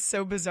 Well, it's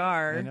so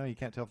bizarre. I know you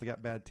can't tell if they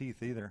got bad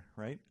teeth either,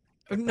 right?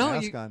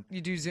 No, you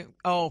do Zoom.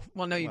 Oh,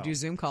 well, no, you do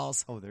Zoom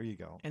calls. Oh, there you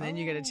go. And then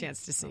you get a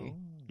chance to see.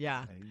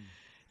 Yeah. Hey.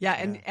 Yeah,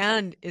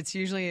 and it's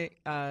usually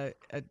a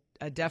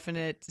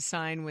definite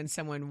sign when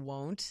someone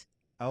won't.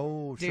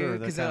 Oh, sure.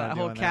 Because of the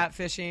whole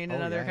catfishing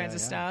and other kinds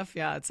of stuff.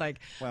 Yeah, it's like,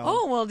 do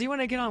you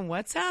want to get on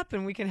WhatsApp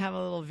and we can have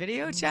a little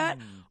video chat?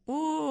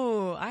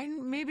 Ooh,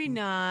 maybe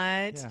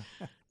not.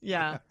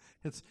 Yeah.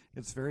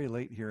 It's very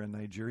late here in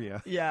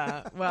Nigeria.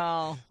 Yeah.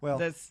 Well,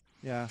 that's.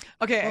 Yeah.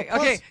 Okay.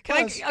 Well,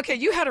 Okay.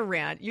 You had a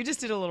rant. You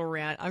just did a little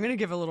rant. I'm going to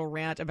give a little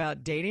rant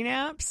about dating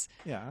apps.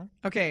 Yeah.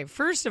 Okay.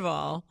 First of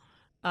all,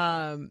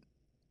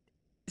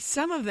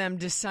 some of them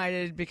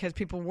decided because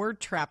people were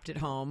trapped at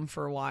home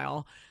for a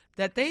while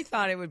that they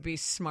thought it would be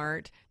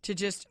smart to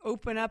just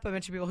open up a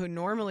bunch of people who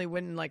normally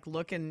wouldn't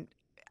look in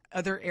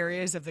other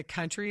areas of the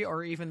country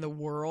or even the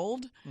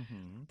world.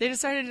 Mm-hmm. They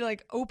decided to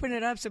open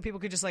it up so people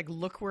could just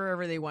look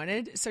wherever they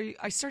wanted. So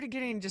I started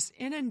getting just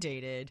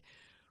inundated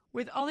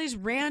with all these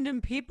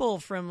random people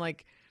from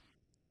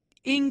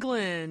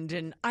England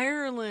and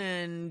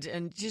Ireland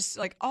and just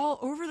all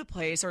over the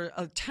place, or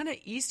a ton of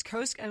East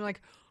Coast. I'm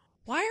like,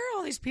 why are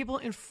all these people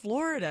in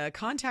Florida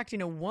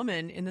contacting a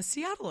woman in the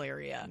Seattle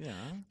area? Yeah.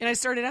 And I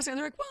started asking, and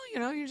they're like, well,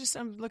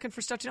 I'm looking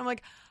for stuff to do. I'm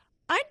like,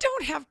 I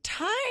don't have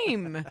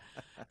time.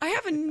 I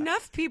have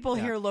enough people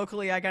here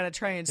locally I got to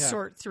try and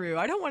sort through.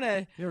 I don't want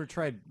to. You ever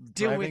tried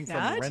deal driving with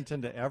that? From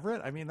Renton to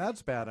Everett? I mean,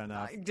 that's bad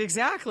enough.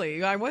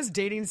 Exactly. I was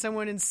dating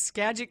someone in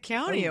Skagit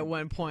County at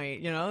one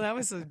point. That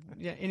was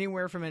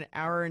anywhere from an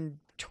hour and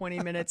 20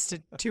 minutes to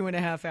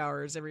 2.5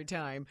 hours every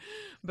time.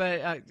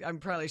 But I'm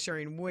probably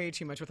sharing way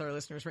too much with our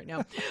listeners right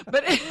now.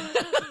 But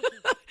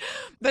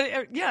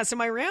so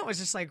my rant was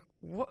just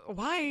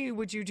why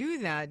would you do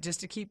that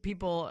just to keep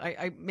people?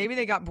 Maybe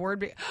they got bored.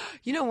 But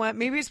you know what?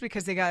 Maybe it's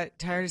because they got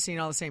tired of seeing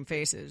all the same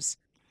faces.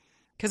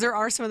 Because there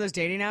are some of those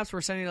dating apps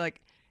where suddenly you're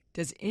like,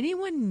 does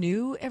anyone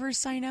new ever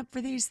sign up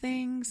for these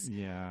things?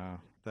 Yeah.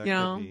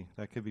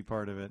 That could be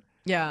part of it.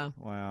 Yeah.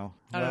 Wow.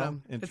 I don't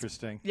know.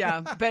 Interesting.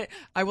 But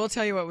I will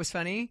tell you what was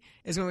funny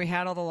is when we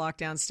had all the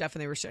lockdown stuff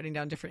and they were shutting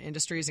down different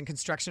industries and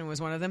construction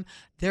was one of them,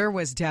 there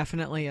was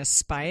definitely a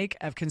spike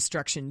of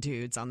construction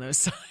dudes on those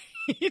sites.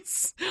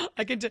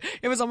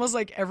 It was almost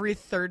like every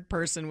third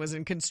person was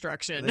in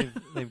construction.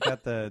 They've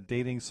got the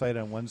dating site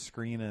on one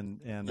screen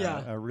and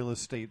a real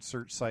estate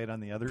search site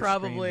on the other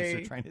screen as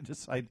they're trying to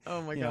decide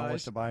what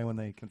to buy when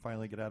they can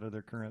finally get out of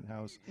their current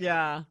house.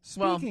 Yeah.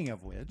 Speaking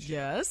of which,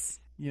 yes.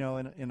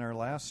 In our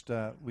last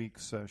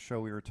week's show,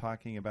 we were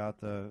talking about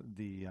the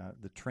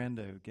trend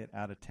to get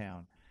out of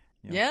town.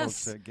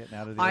 Yes. Folks getting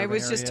out of the I urban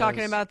was just areas,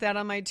 talking about that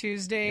on my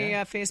Tuesday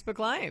Facebook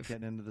Live.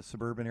 Getting into the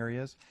suburban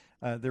areas.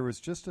 There was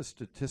just a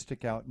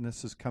statistic out, and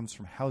this comes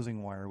from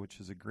Housing Wire,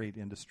 which is a great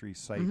industry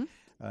site,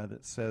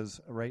 that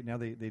says right now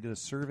they did a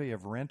survey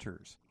of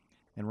renters.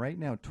 And right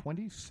now,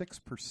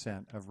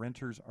 26% of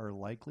renters are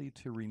likely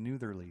to renew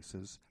their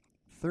leases.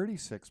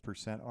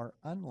 36% are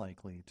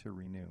unlikely to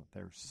renew.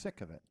 They're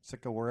sick of it,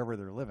 sick of wherever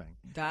they're living.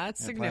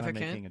 That's significant.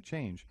 Plan on making a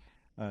change.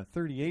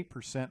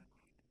 38%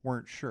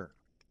 weren't sure.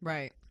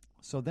 Right.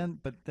 So then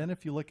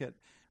if you look at,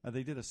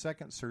 they did a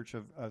second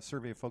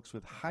survey of folks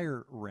with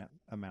higher rent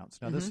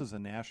amounts. Now, this is a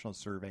national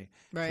survey.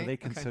 Right. So they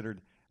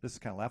considered, this is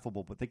kind of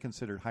laughable, but they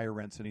considered higher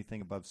rents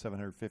anything above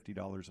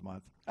 $750 a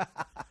month.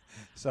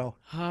 So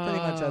pretty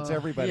much that's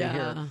everybody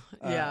here.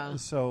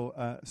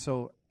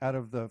 So out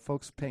of the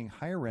folks paying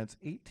higher rents,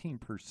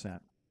 18%,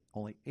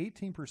 only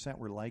 18%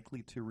 were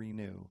likely to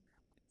renew.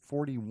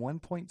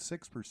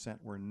 41.6%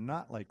 were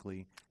not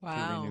likely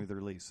to renew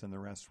their lease, and the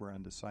rest were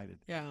undecided.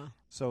 Yeah.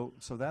 So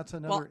that's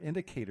another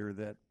indicator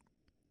that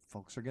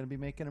folks are going to be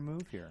making a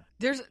move here.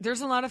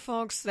 There's a lot of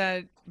folks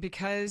that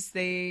because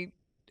they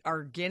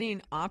are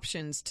getting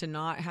options to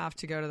not have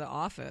to go to the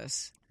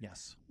office.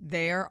 Yes.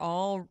 They are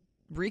all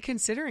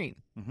reconsidering.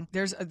 Mm-hmm.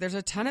 There's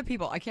a ton of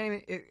people. I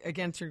can't even,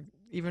 again, through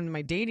even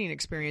my dating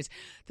experience,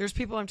 there's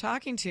people I'm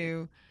talking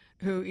to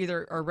who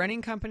either are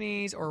running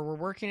companies or were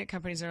working at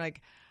companies. They're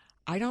like,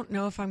 I don't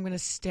know if I'm going to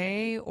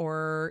stay,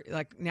 or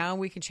like now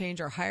we can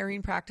change our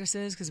hiring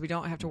practices because we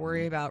don't have to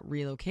worry about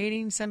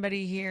relocating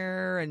somebody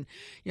here. And,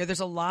 there's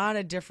a lot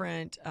of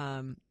different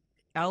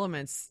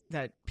elements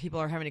that people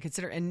are having to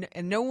consider. And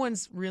no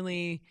one's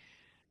really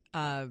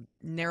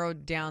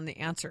narrowed down the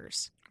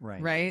answers,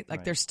 right?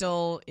 Like they're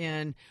still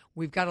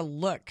we've got to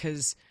look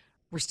because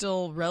we're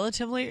still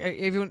relatively,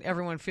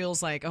 everyone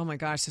feels like, oh my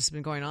gosh, this has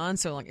been going on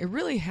so long. It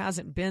really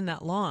hasn't been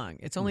that long.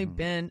 It's only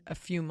been a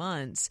few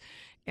months.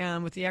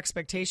 And with the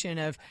expectation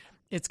of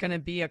it's going to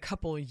be a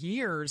couple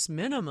years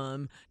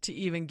minimum to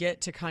even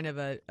get to kind of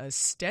a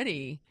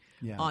steady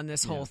on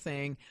this whole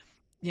thing.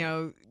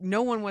 No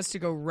one wants to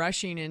go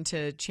rushing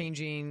into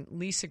changing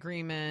lease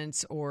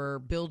agreements or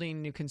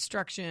building new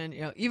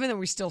construction, even though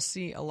we still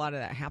see a lot of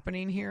that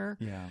happening here.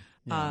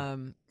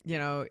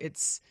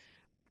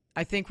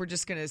 I think we're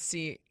just going to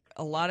see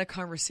a lot of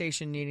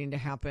conversation needing to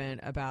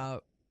happen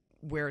about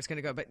where it's going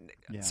to go. But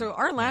so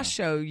our last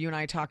show, you and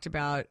I talked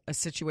about a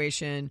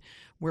situation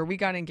where we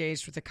got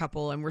engaged with a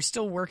couple and we're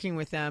still working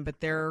with them,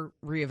 but they're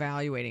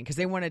reevaluating because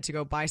they wanted to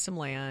go buy some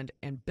land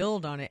and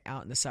build on it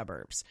out in the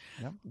suburbs.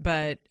 Yep.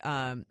 But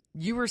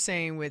you were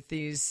saying with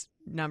these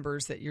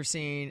numbers that you're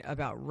seeing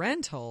about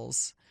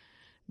rentals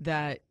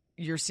that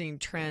you're seeing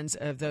trends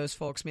of those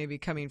folks maybe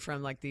coming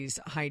from like these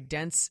high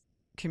dense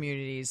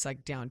communities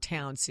like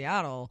downtown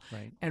Seattle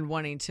and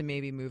wanting to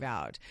maybe move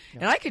out.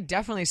 Yep. And I could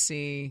definitely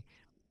see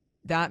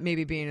that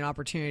maybe being an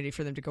opportunity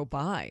for them to go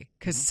buy.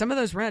 Because some of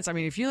those rents, I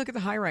mean, if you look at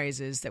the high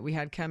rises that we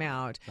had come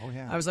out,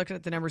 I was looking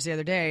at the numbers the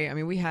other day. I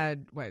mean, we've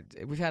had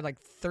like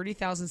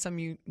 30,000 some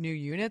new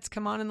units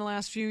come on in the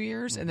last few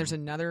years. And there's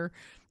another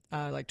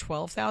like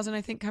 12,000, I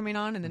think, coming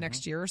on in the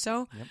next year or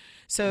so. Yep.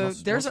 So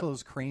most of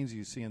those cranes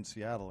you see in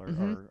Seattle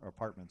are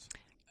apartments.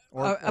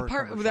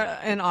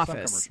 An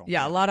office.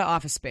 Yeah, a lot of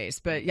office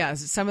space. But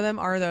some of them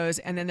are those.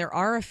 And then there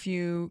are a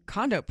few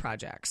condo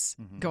projects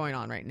going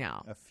on right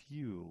now. A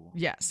few.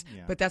 Yes.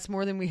 Yeah. But that's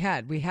more than we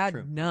had. We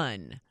had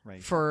none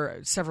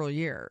for several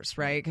years,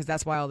 right? Because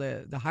that's why all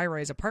the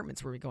high-rise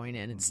apartments were going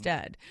in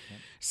instead. Yep.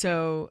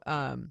 So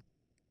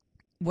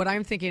what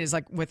I'm thinking is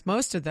like with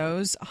most of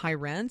those high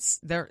rents,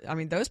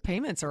 those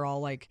payments are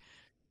all like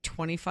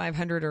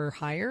 $2,500 or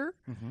higher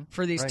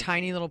for these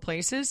tiny little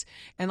places.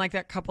 And like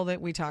that couple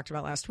that we talked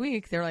about last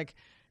week, they're like,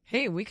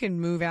 hey, we can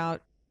move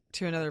out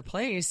to another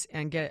place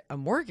and get a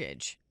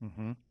mortgage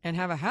and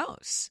have a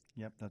house.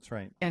 Yep, that's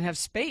right. And have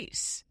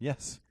space.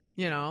 Yes.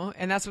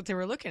 And that's what they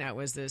were looking at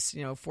was this,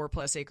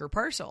 4+ acre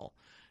parcel.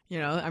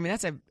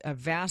 That's a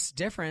vast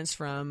difference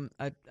from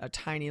a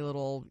tiny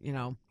little,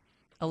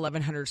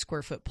 1,100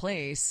 square foot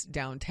place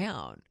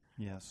downtown.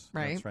 Yes,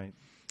 right? That's right.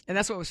 And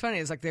that's what was funny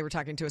is like they were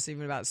talking to us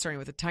even about starting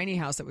with a tiny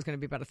house that was going to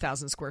be about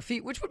 1,000 square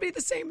feet, which would be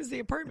the same as the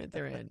apartment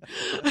they're in.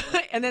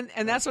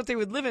 and that's what they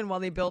would live in while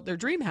they built their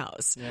dream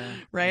house. Yeah.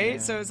 Right. Yeah.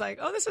 So it's like,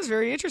 oh, this is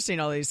very interesting.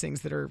 All these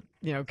things that are,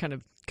 kind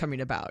of coming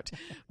about.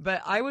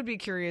 But I would be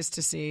curious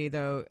to see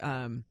though,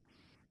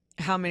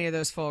 how many of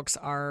those folks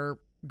are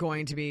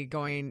going to be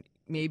going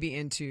maybe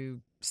into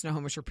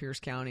Snohomish or Pierce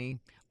County,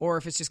 or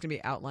if it's just going to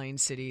be outlying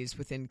cities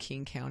within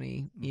King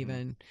County,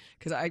 even.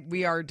 Because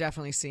we are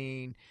definitely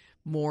seeing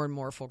more and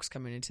more folks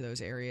coming into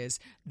those areas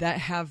that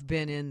have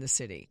been in the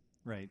city.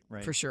 Right.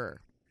 For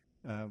sure.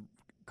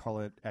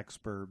 Call it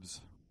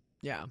exurbs.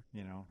 Yeah.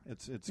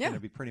 It's going to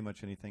be pretty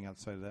much anything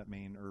outside of that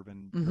main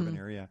urban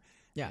area.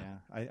 Yeah.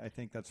 I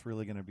think that's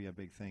really going to be a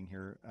big thing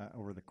here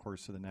over the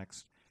course of the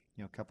next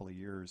couple of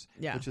years,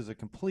 Yeah. which is a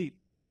complete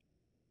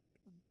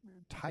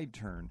tide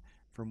turn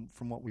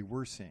from what we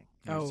were seeing.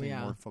 Seeing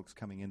more folks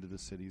coming into the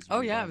cities.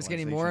 Oh, yeah. It was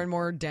getting more and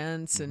more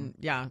dense. And,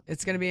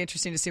 it's going to be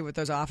interesting to see what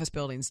those office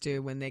buildings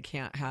do when they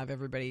can't have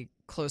everybody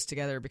close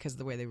together because of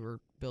the way they were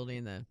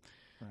building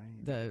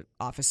the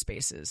office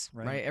spaces,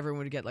 right? Everyone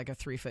would get like a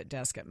 3-foot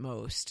desk at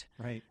most.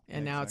 Right.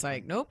 And now it's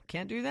like, nope,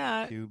 can't do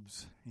that.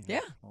 Cubes.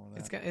 All of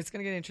that. It's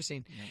going to get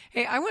interesting. Yeah.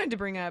 Hey, I wanted to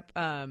bring up,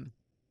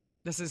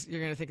 you're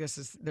going to think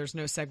there's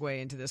no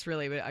segue into this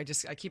really, but I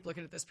keep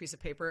looking at this piece of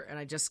paper and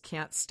I just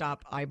can't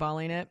stop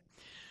eyeballing it.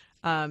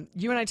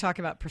 You and I talk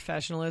about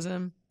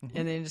professionalism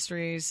in the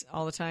industries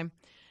all the time.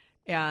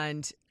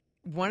 And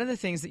one of the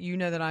things that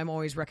that I'm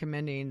always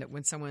recommending that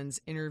when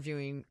someone's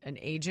interviewing an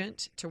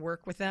agent to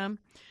work with them,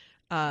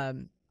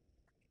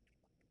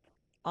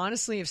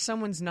 honestly, if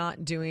someone's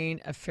not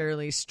doing a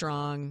fairly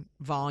strong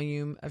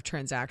volume of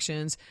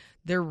transactions,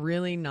 they're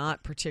really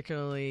not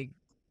particularly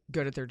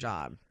good at their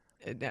job.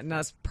 And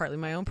that's partly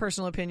my own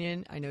personal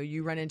opinion. I know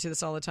you run into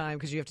this all the time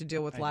because you have to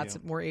deal with lots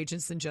of more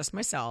agents than just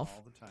myself.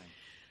 All the time.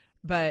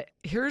 But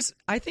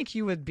I think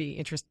you would be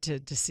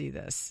interested to see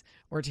this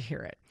or to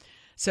hear it.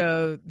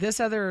 So this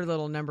other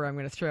little number I'm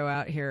going to throw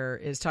out here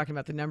is talking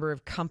about the number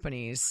of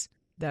companies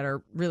that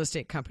are real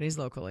estate companies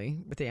locally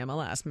with the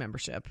MLS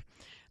membership,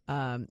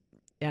 and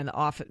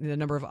the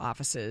number of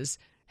offices,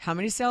 how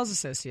many sales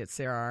associates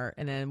there are,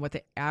 and then what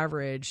the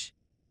average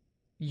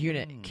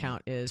unit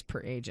count is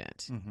per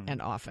agent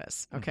and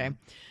office. Okay.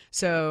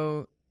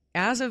 So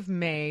as of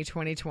May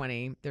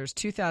 2020, there's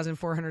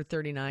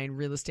 2,439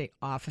 real estate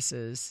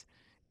offices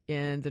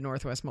in the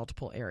Northwest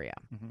multiple area,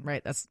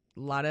 right? That's a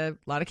lot of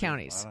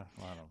counties, a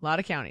lot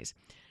of counties.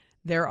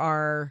 There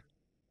are,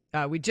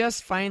 we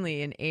just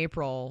finally in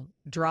April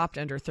dropped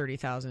under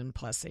 30,000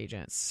 plus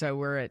agents. So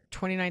we're at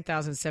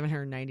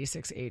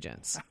 29,796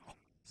 agents. Wow.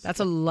 That's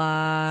a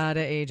lot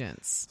of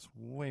agents. It's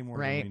way more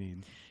than we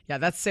need. Yeah,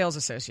 that's sales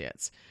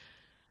associates.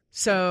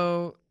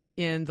 So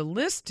in the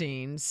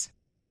listings,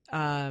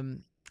 I'll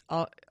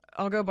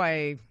go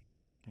by.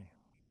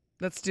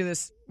 Let's do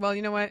this. Well,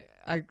 you know what?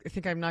 I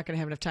think I'm not going to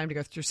have enough time to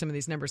go through some of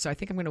these numbers, so I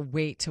think I'm going to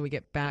wait till we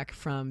get back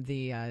from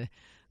the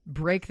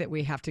break that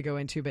we have to go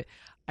into. But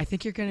I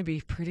think you're going to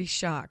be pretty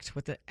shocked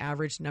what the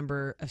average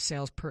number of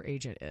sales per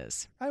agent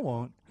is. I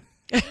won't.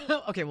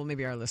 Okay, well,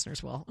 maybe our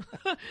listeners will.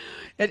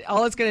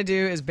 All it's going to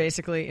do is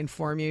basically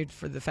inform you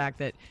for the fact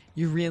that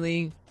you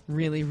really,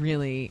 really,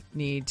 really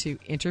need to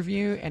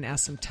interview and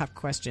ask some tough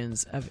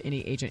questions of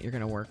any agent you're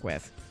going to work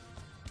with.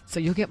 So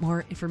you'll get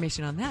more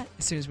information on that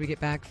as soon as we get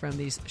back from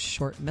these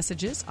short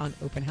messages on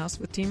Open House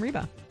with Team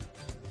Reba.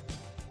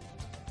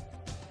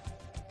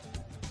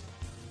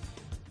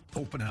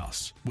 Open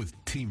House with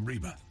Team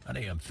Reba on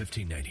AM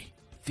 1590.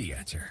 The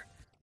Answer.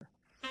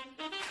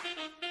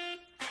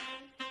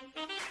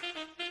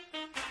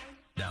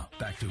 Now,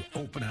 back to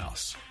Open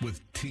House with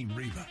Team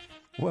Reba.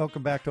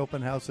 Welcome back to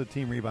Open House with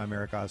Team Reba. I'm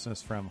Eric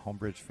Osnes from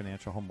Homebridge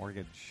Financial Home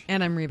Mortgage.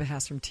 And I'm Reba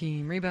Haas from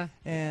Team Reba.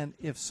 And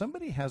if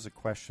somebody has a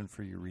question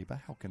for you,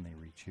 Reba, how can they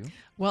reach you?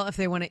 Well, if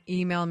they want to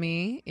email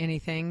me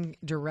anything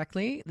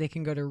directly, they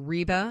can go to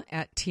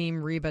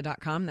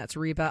reba@teamreba.com. That's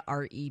Reba,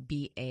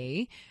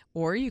 R-E-B-A.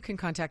 Or you can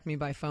contact me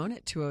by phone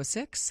at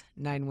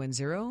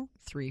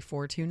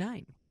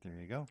 206-910-3429. There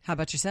you go. How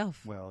about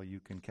yourself? Well,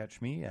 you can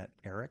catch me at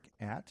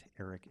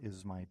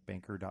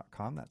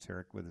ericismybanker.com. That's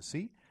Eric with a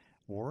C.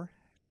 Or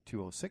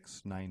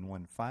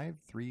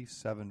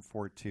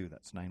 206-915-3742.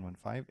 That's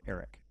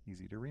 915-ERIC.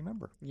 Easy to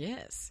remember.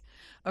 Yes.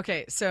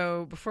 Okay,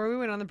 so before we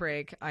went on the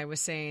break, I was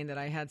saying that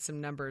I had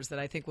some numbers that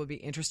I think will be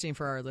interesting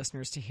for our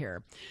listeners to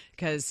hear.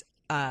 Because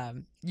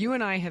you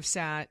and I have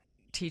sat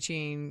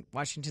teaching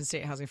Washington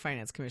State Housing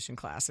Finance Commission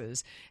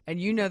classes, and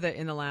you know that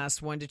in the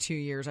last 1 to 2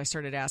 years, I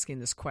started asking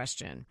this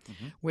question,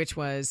 which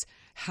was,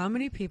 how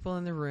many people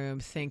in the room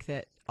think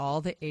that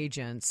all the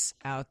agents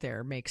out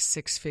there make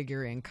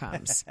six-figure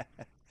incomes?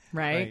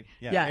 Right?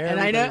 Yeah. And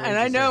I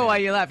know why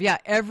you laugh. Yeah.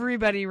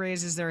 Everybody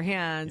raises their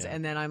hands. Yeah.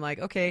 And then I'm like,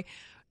 okay,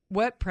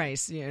 what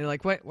price,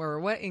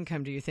 what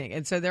income do you think?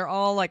 And so they're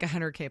all like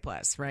 100K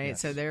plus, right?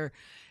 Yes. So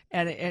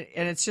and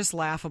it's just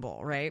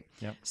laughable. Right.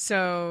 Yep.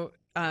 So,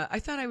 I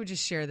thought I would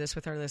just share this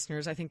with our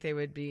listeners. I think they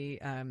would be,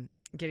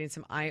 getting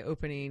some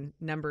eye-opening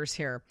numbers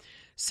here.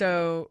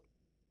 So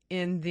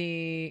in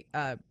the,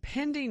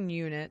 pending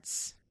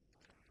units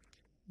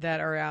that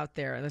are out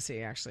there, let's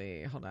see,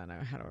 actually, hold on.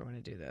 How do I want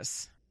to do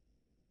this?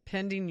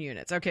 Pending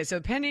units. Okay, so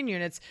pending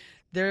units,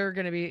 they're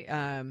going to be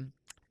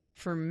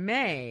for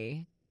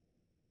May.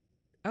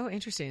 Oh,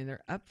 interesting.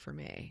 They're up for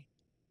May.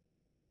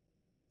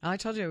 I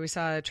told you we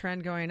saw a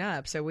trend going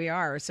up, so we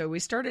are. So we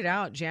started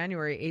out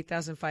January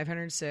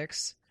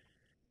 8,506,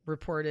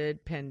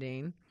 reported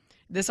pending.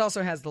 This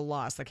also has the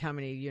loss, like how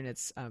many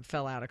units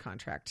fell out of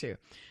contract too.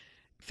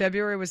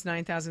 February was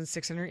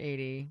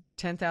 9,680,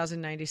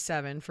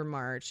 10,097 for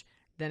March.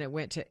 Then it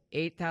went to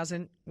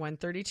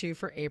 8,132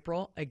 for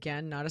April.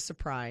 Again, not a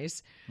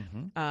surprise.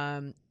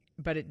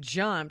 But it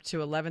jumped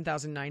to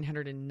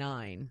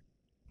 11,909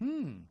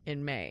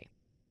 in May.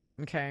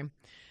 Okay.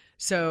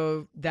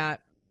 So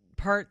that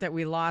part that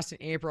we lost in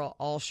April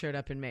all showed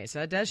up in May. So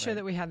that does show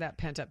that we had that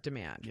pent up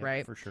demand,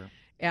 right? For sure.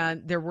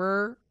 And there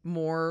were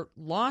more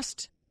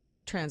lost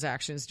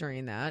transactions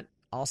during that,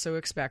 also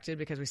expected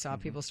because we saw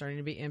people starting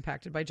to be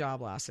impacted by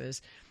job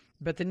losses.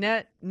 But the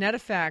net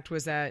effect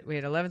was that we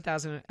had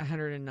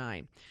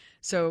 11,109.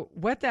 So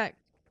what that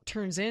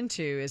turns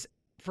into is,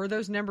 for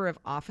those number of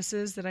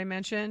offices that I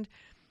mentioned,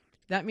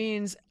 that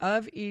means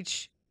of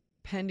each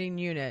pending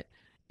unit,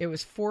 it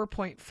was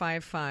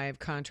 4.55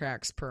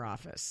 contracts per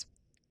office.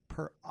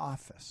 Per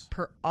office.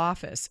 Per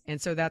office.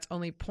 And so that's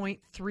only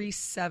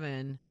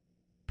 0.37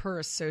 per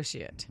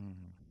associate.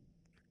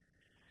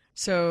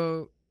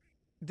 So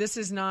this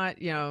is not,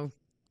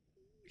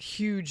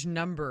 huge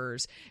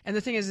numbers. And the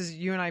thing is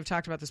you and I have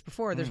talked about this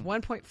before. There's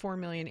 1.4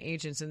 million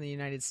agents in the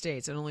United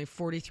States, and only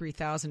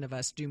 43,000 of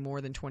us do more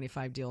than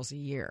 25 deals a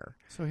year.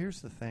 So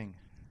here's the thing.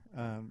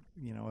 In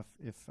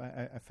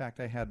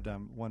fact, I had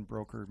one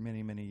broker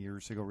many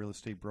years ago, real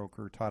estate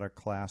broker, taught a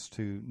class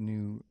to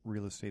new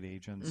real estate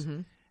agents.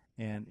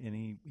 And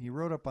he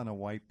wrote up on a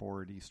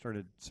whiteboard, he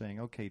started saying,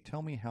 okay,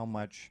 tell me how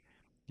much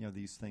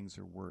these things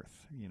are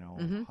worth,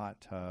 hot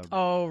tub,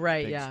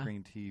 big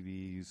screen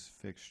TVs,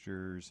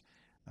 fixtures,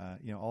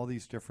 all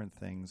these different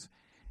things.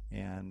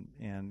 And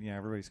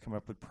everybody's come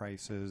up with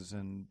prices,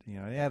 and,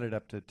 it added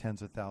up to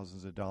tens of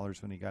thousands of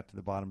dollars when he got to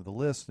the bottom of the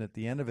list. And at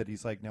the end of it,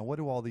 he's like, now what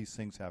do all these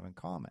things have in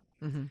common?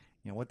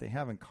 What they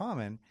have in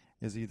common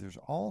is either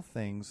all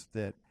things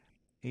that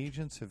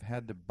agents have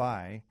had to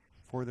buy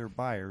for their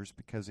buyers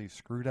because they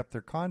screwed up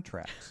their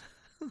contracts.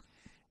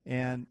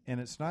 and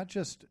it's not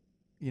just,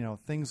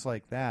 things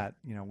like that,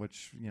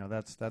 which,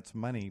 that's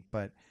money,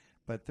 but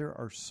there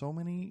are so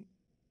many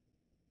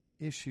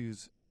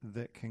issues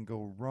that can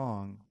go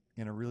wrong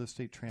in a real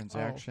estate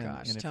transaction. Oh,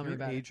 gosh, and if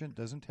your agent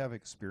doesn't have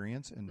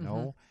experience and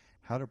know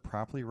how to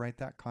properly write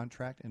that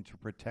contract and to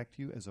protect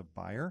you as a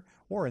buyer,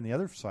 or on the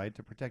other side,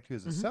 to protect you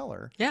as a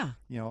seller,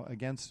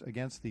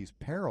 against these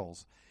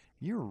perils,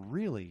 you're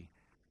really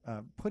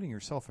putting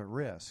yourself at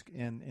risk.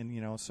 And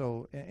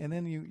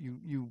then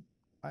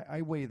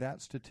I weigh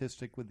that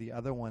statistic with the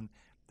other one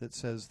that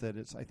says that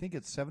I think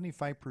it's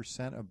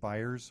 75% of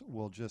buyers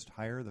will just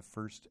hire the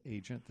first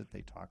agent that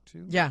they talk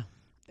to. Yeah,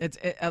 it's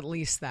at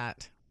least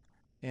that.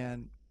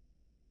 And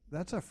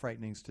that's a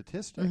frightening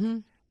statistic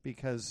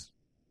because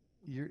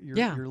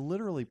you're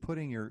literally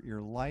putting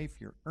your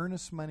life, your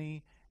earnest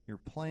money, your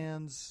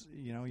plans,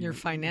 your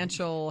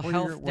financial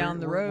health down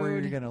the road, where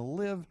you're going to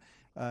live,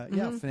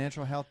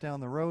 financial health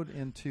down the road,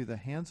 into the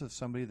hands of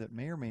somebody that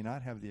may or may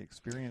not have the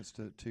experience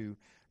to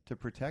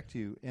protect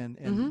you.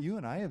 And you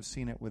and I have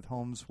seen it with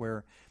homes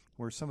where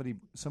somebody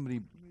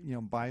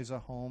buys a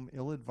home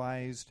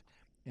ill-advised.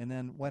 And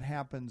then what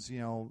happens,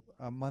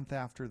 a month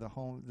after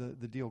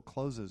the deal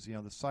closes,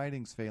 the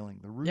siding's failing,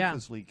 the roof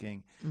is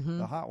leaking,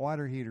 the hot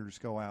water heaters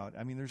go out.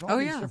 I mean, there's all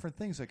these different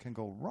things that can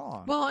go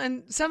wrong. Well,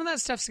 and some of that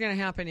stuff's going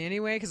to happen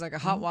anyway, because like a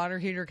hot water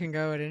heater can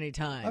go at any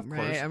time,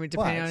 right? I mean,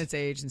 depending on its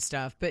age and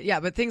stuff. But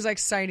but things like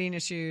siding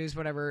issues,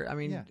 whatever. I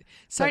mean,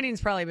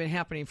 siding's probably been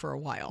happening for a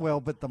while. Well,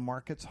 but the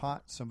market's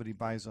hot. Somebody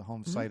buys a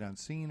home sight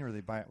unseen, or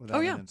they buy it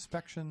without an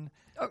inspection.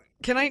 Oh,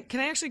 can I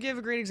actually give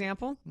a great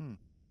example?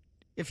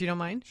 If you don't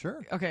mind?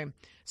 Sure. Okay.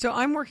 So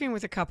I'm working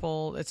with a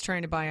couple that's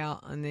trying to buy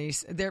out on the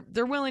east.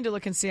 They're willing to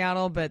look in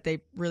Seattle, but they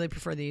really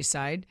prefer the east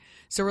side.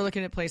 So we're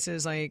looking at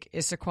places like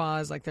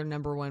Issaquah is like their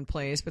number one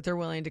place, but they're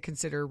willing to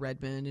consider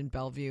Redmond and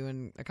Bellevue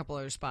and a couple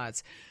other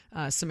spots,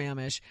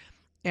 Sammamish.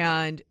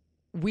 And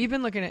we've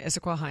been looking at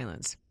Issaquah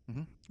Highlands,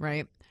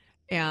 right?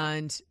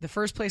 And the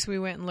first place we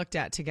went and looked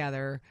at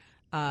together,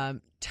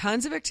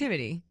 tons of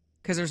activity,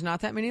 because there's not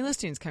that many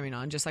listings coming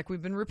on, just like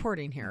we've been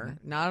reporting here.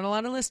 Not a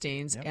lot of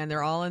listings, and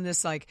they're all in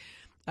this, like,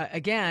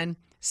 again,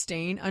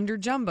 staying under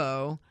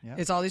jumbo.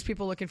 It's all these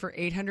people looking for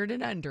 800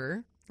 and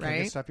under, right?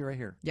 Can I stop you right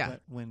here? Yeah.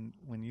 When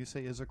you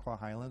say Issaquah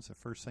Highlands, the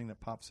first thing that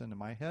pops into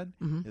my head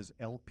is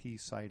LP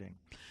Siding.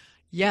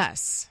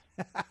 Yes.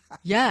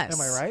 Yes.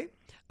 Am I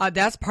right?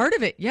 That's part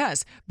of it,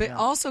 yes. But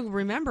also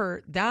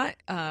remember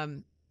that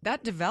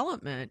that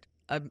development,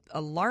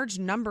 a large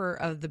number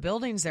of the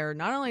buildings there,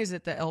 not only is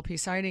it the LP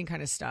Siding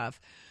kind of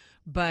stuff,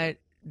 but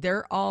they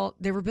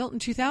were built in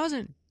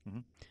 2000.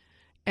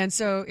 And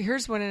so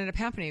here's what ended up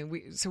happening.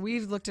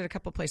 We've looked at a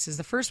couple places.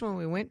 The first one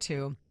we went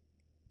to,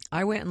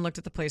 I went and looked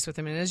at the place with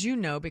him. And as you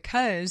know,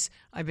 because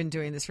I've been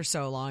doing this for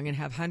so long and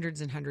have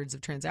hundreds and hundreds of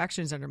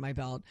transactions under my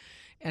belt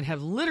and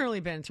have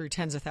literally been through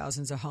tens of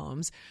thousands of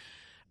homes,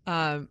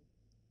 I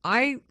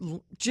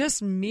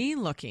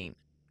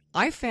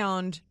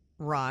found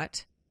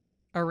rot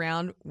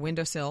around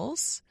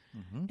windowsills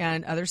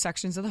and other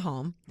sections of the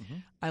home.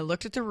 I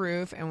looked at the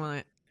roof and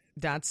went,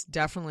 that's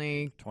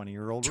definitely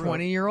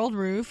 20-year-old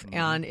roof,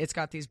 and it's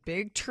got these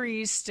big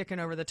trees sticking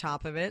over the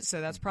top of it.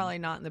 So that's probably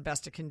not in the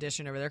best of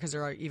condition over there because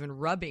they're even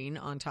rubbing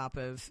on top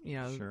of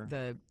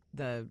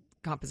the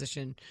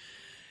composition.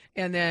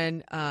 And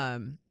then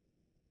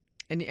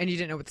and you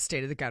didn't know what the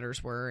state of the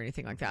gutters were or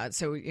anything like that.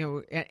 So,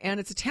 and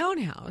it's a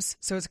townhouse,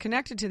 so it's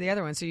connected to the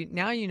other one. So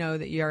now you know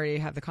that you already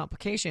have the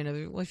complication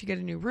of, well, if you get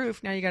a new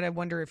roof, now you got to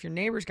wonder if your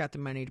neighbor's got the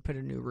money to put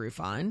a new roof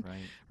on,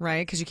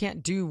 right? Because you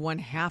can't do one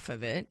half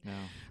of it,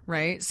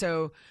 right?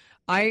 So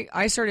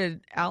I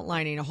started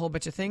outlining a whole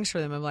bunch of things for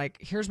them. I'm like,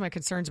 here's my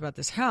concerns about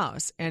this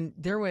house. And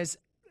there was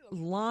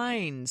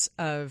lines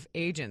of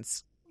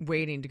agents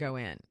waiting to go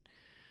in.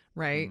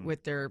 Right.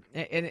 With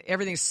and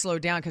everything's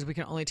slowed down because we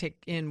can only take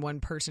in one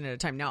person at a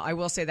time. Now, I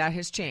will say that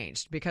has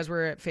changed because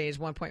we're at phase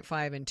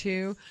 1.5 and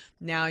 2.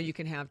 Now you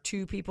can have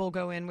 2 people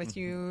go in with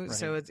you. Right.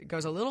 So it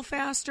goes a little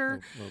faster,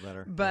 a little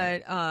better.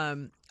 But,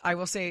 I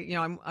will say,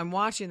 I'm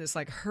watching this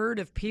like herd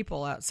of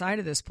people outside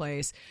of this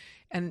place.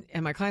 And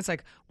my client's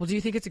like, well, do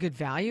you think it's a good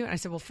value? And I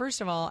said, well,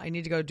 first of all, I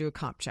need to go do a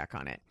comp check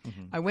on it.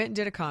 I went and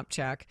did a comp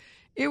check.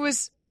 It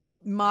was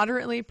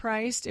moderately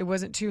priced. It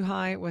wasn't too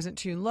high. It wasn't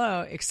too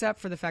low,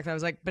 except for the fact that I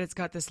was like, but it's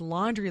got this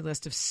laundry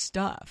list of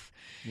stuff.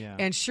 Yeah.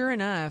 And sure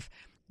enough,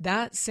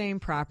 that same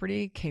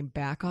property came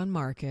back on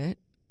market,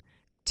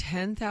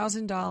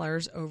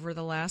 $10,000 over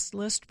the last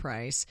list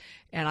price.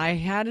 And I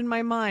had in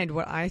my mind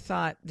what I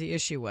thought the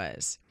issue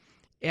was.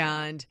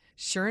 And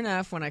sure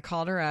enough, when I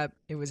called her up,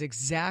 it was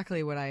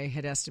exactly what I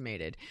had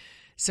estimated.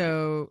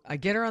 So I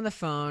get her on the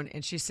phone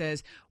and she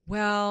says,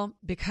 well,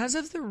 because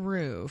of the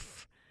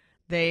roof,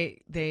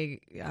 They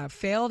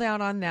failed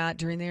out on that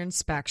during their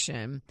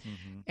inspection.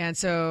 And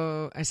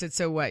so I said,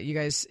 so what, you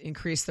guys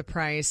increase the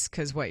price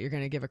because what, you're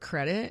going to give a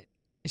credit?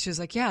 And she was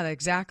like, yeah,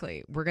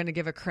 exactly. We're going to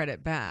give a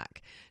credit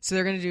back. So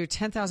they're going to do a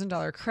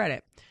 $10,000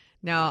 credit.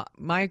 Now,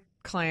 my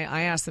client,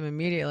 I asked them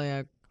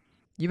immediately,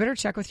 you better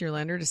check with your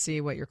lender to see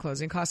what your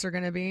closing costs are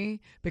going to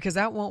be because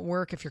that won't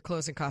work if your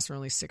closing costs are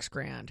only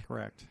 $6,000.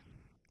 Correct.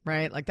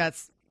 Right? Like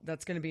that's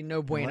going to be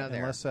no bueno there.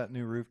 Unless that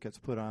new roof gets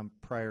put on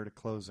prior to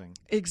closing.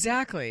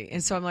 Exactly.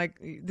 And so I'm like,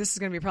 this is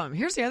going to be a problem.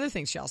 Here's the other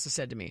thing she also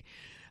said to me,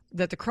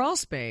 that the crawl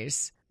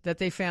space, that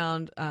they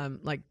found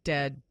like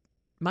dead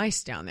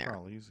mice down there.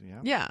 Crawlies, yeah.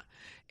 Yeah.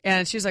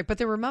 And she's like, but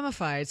they were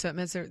mummified, so it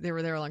meant they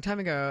were there a long time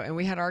ago. And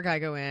we had our guy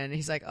go in, and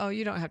he's like, oh,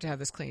 you don't have to have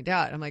this cleaned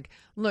out. I'm like,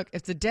 look,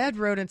 if the dead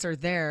rodents are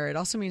there, it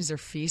also means their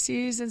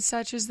feces and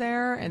such is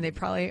there, and they've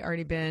probably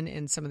already been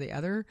in some of the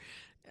other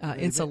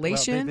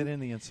insulation. They've been in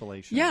the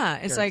insulation. Yeah,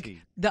 it's guaranteed.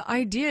 Like the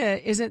idea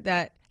isn't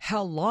that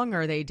how long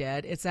are they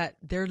dead? It's that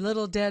their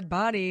little dead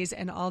bodies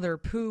and all their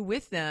poo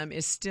with them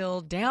is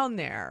still down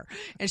there.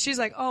 And she's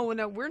like, oh, well,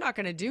 no, we're not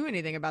going to do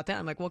anything about that.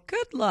 I'm like, well,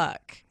 good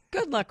luck.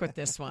 Good luck with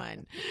this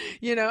one,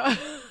 And I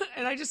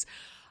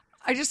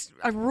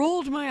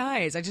rolled my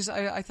eyes. I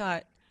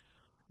thought,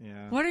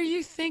 yeah. What are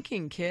you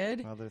thinking,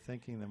 kid? Well, they're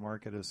thinking the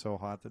market is so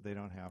hot that they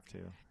don't have to.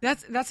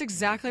 That's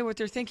exactly what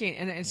they're thinking.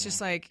 And it's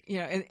just like,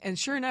 and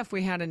sure enough,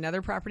 we had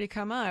another property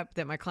come up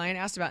that my client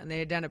asked about, and they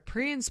had done a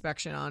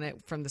pre-inspection on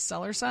it from the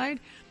seller side.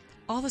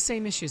 All the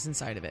same issues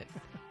inside of it.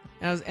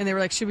 And they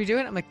were like, should we do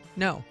it? I'm like,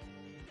 no.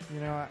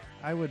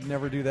 I would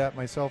never do that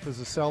myself as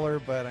a seller,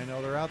 but I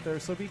know they're out there,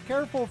 so be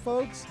careful,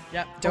 folks.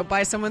 Yep. Don't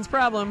buy someone's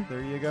problem.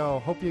 There you go.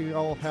 Hope you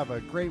all have a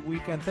great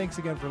weekend. Thanks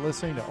again for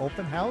listening to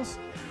Open House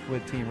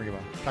with Team Reba.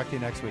 Talk to you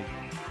next week.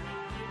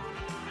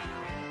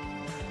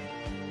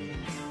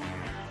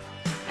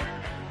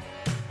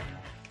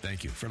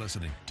 Thank you for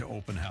listening to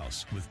Open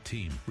House with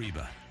Team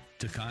Reba.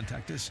 To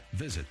contact us,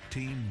 visit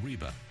Team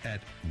Reba at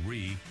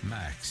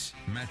RE/MAX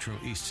Metro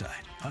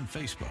Eastside on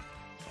Facebook,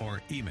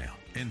 or email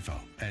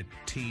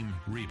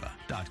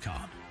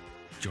info@teamreba.com.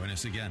 Join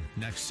us again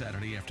next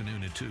Saturday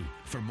afternoon at 2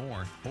 for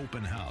more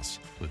Open House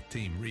with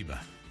Team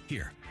Reba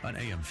here on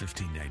AM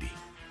 1590.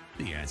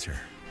 The Answer.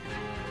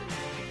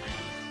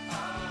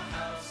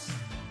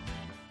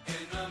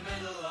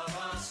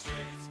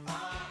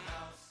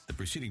 The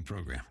preceding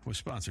program was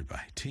sponsored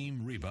by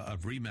Team Reba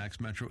of RE/MAX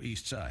Metro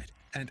Eastside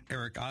and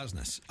Eric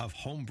Osnes of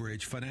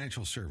Homebridge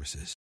Financial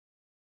Services.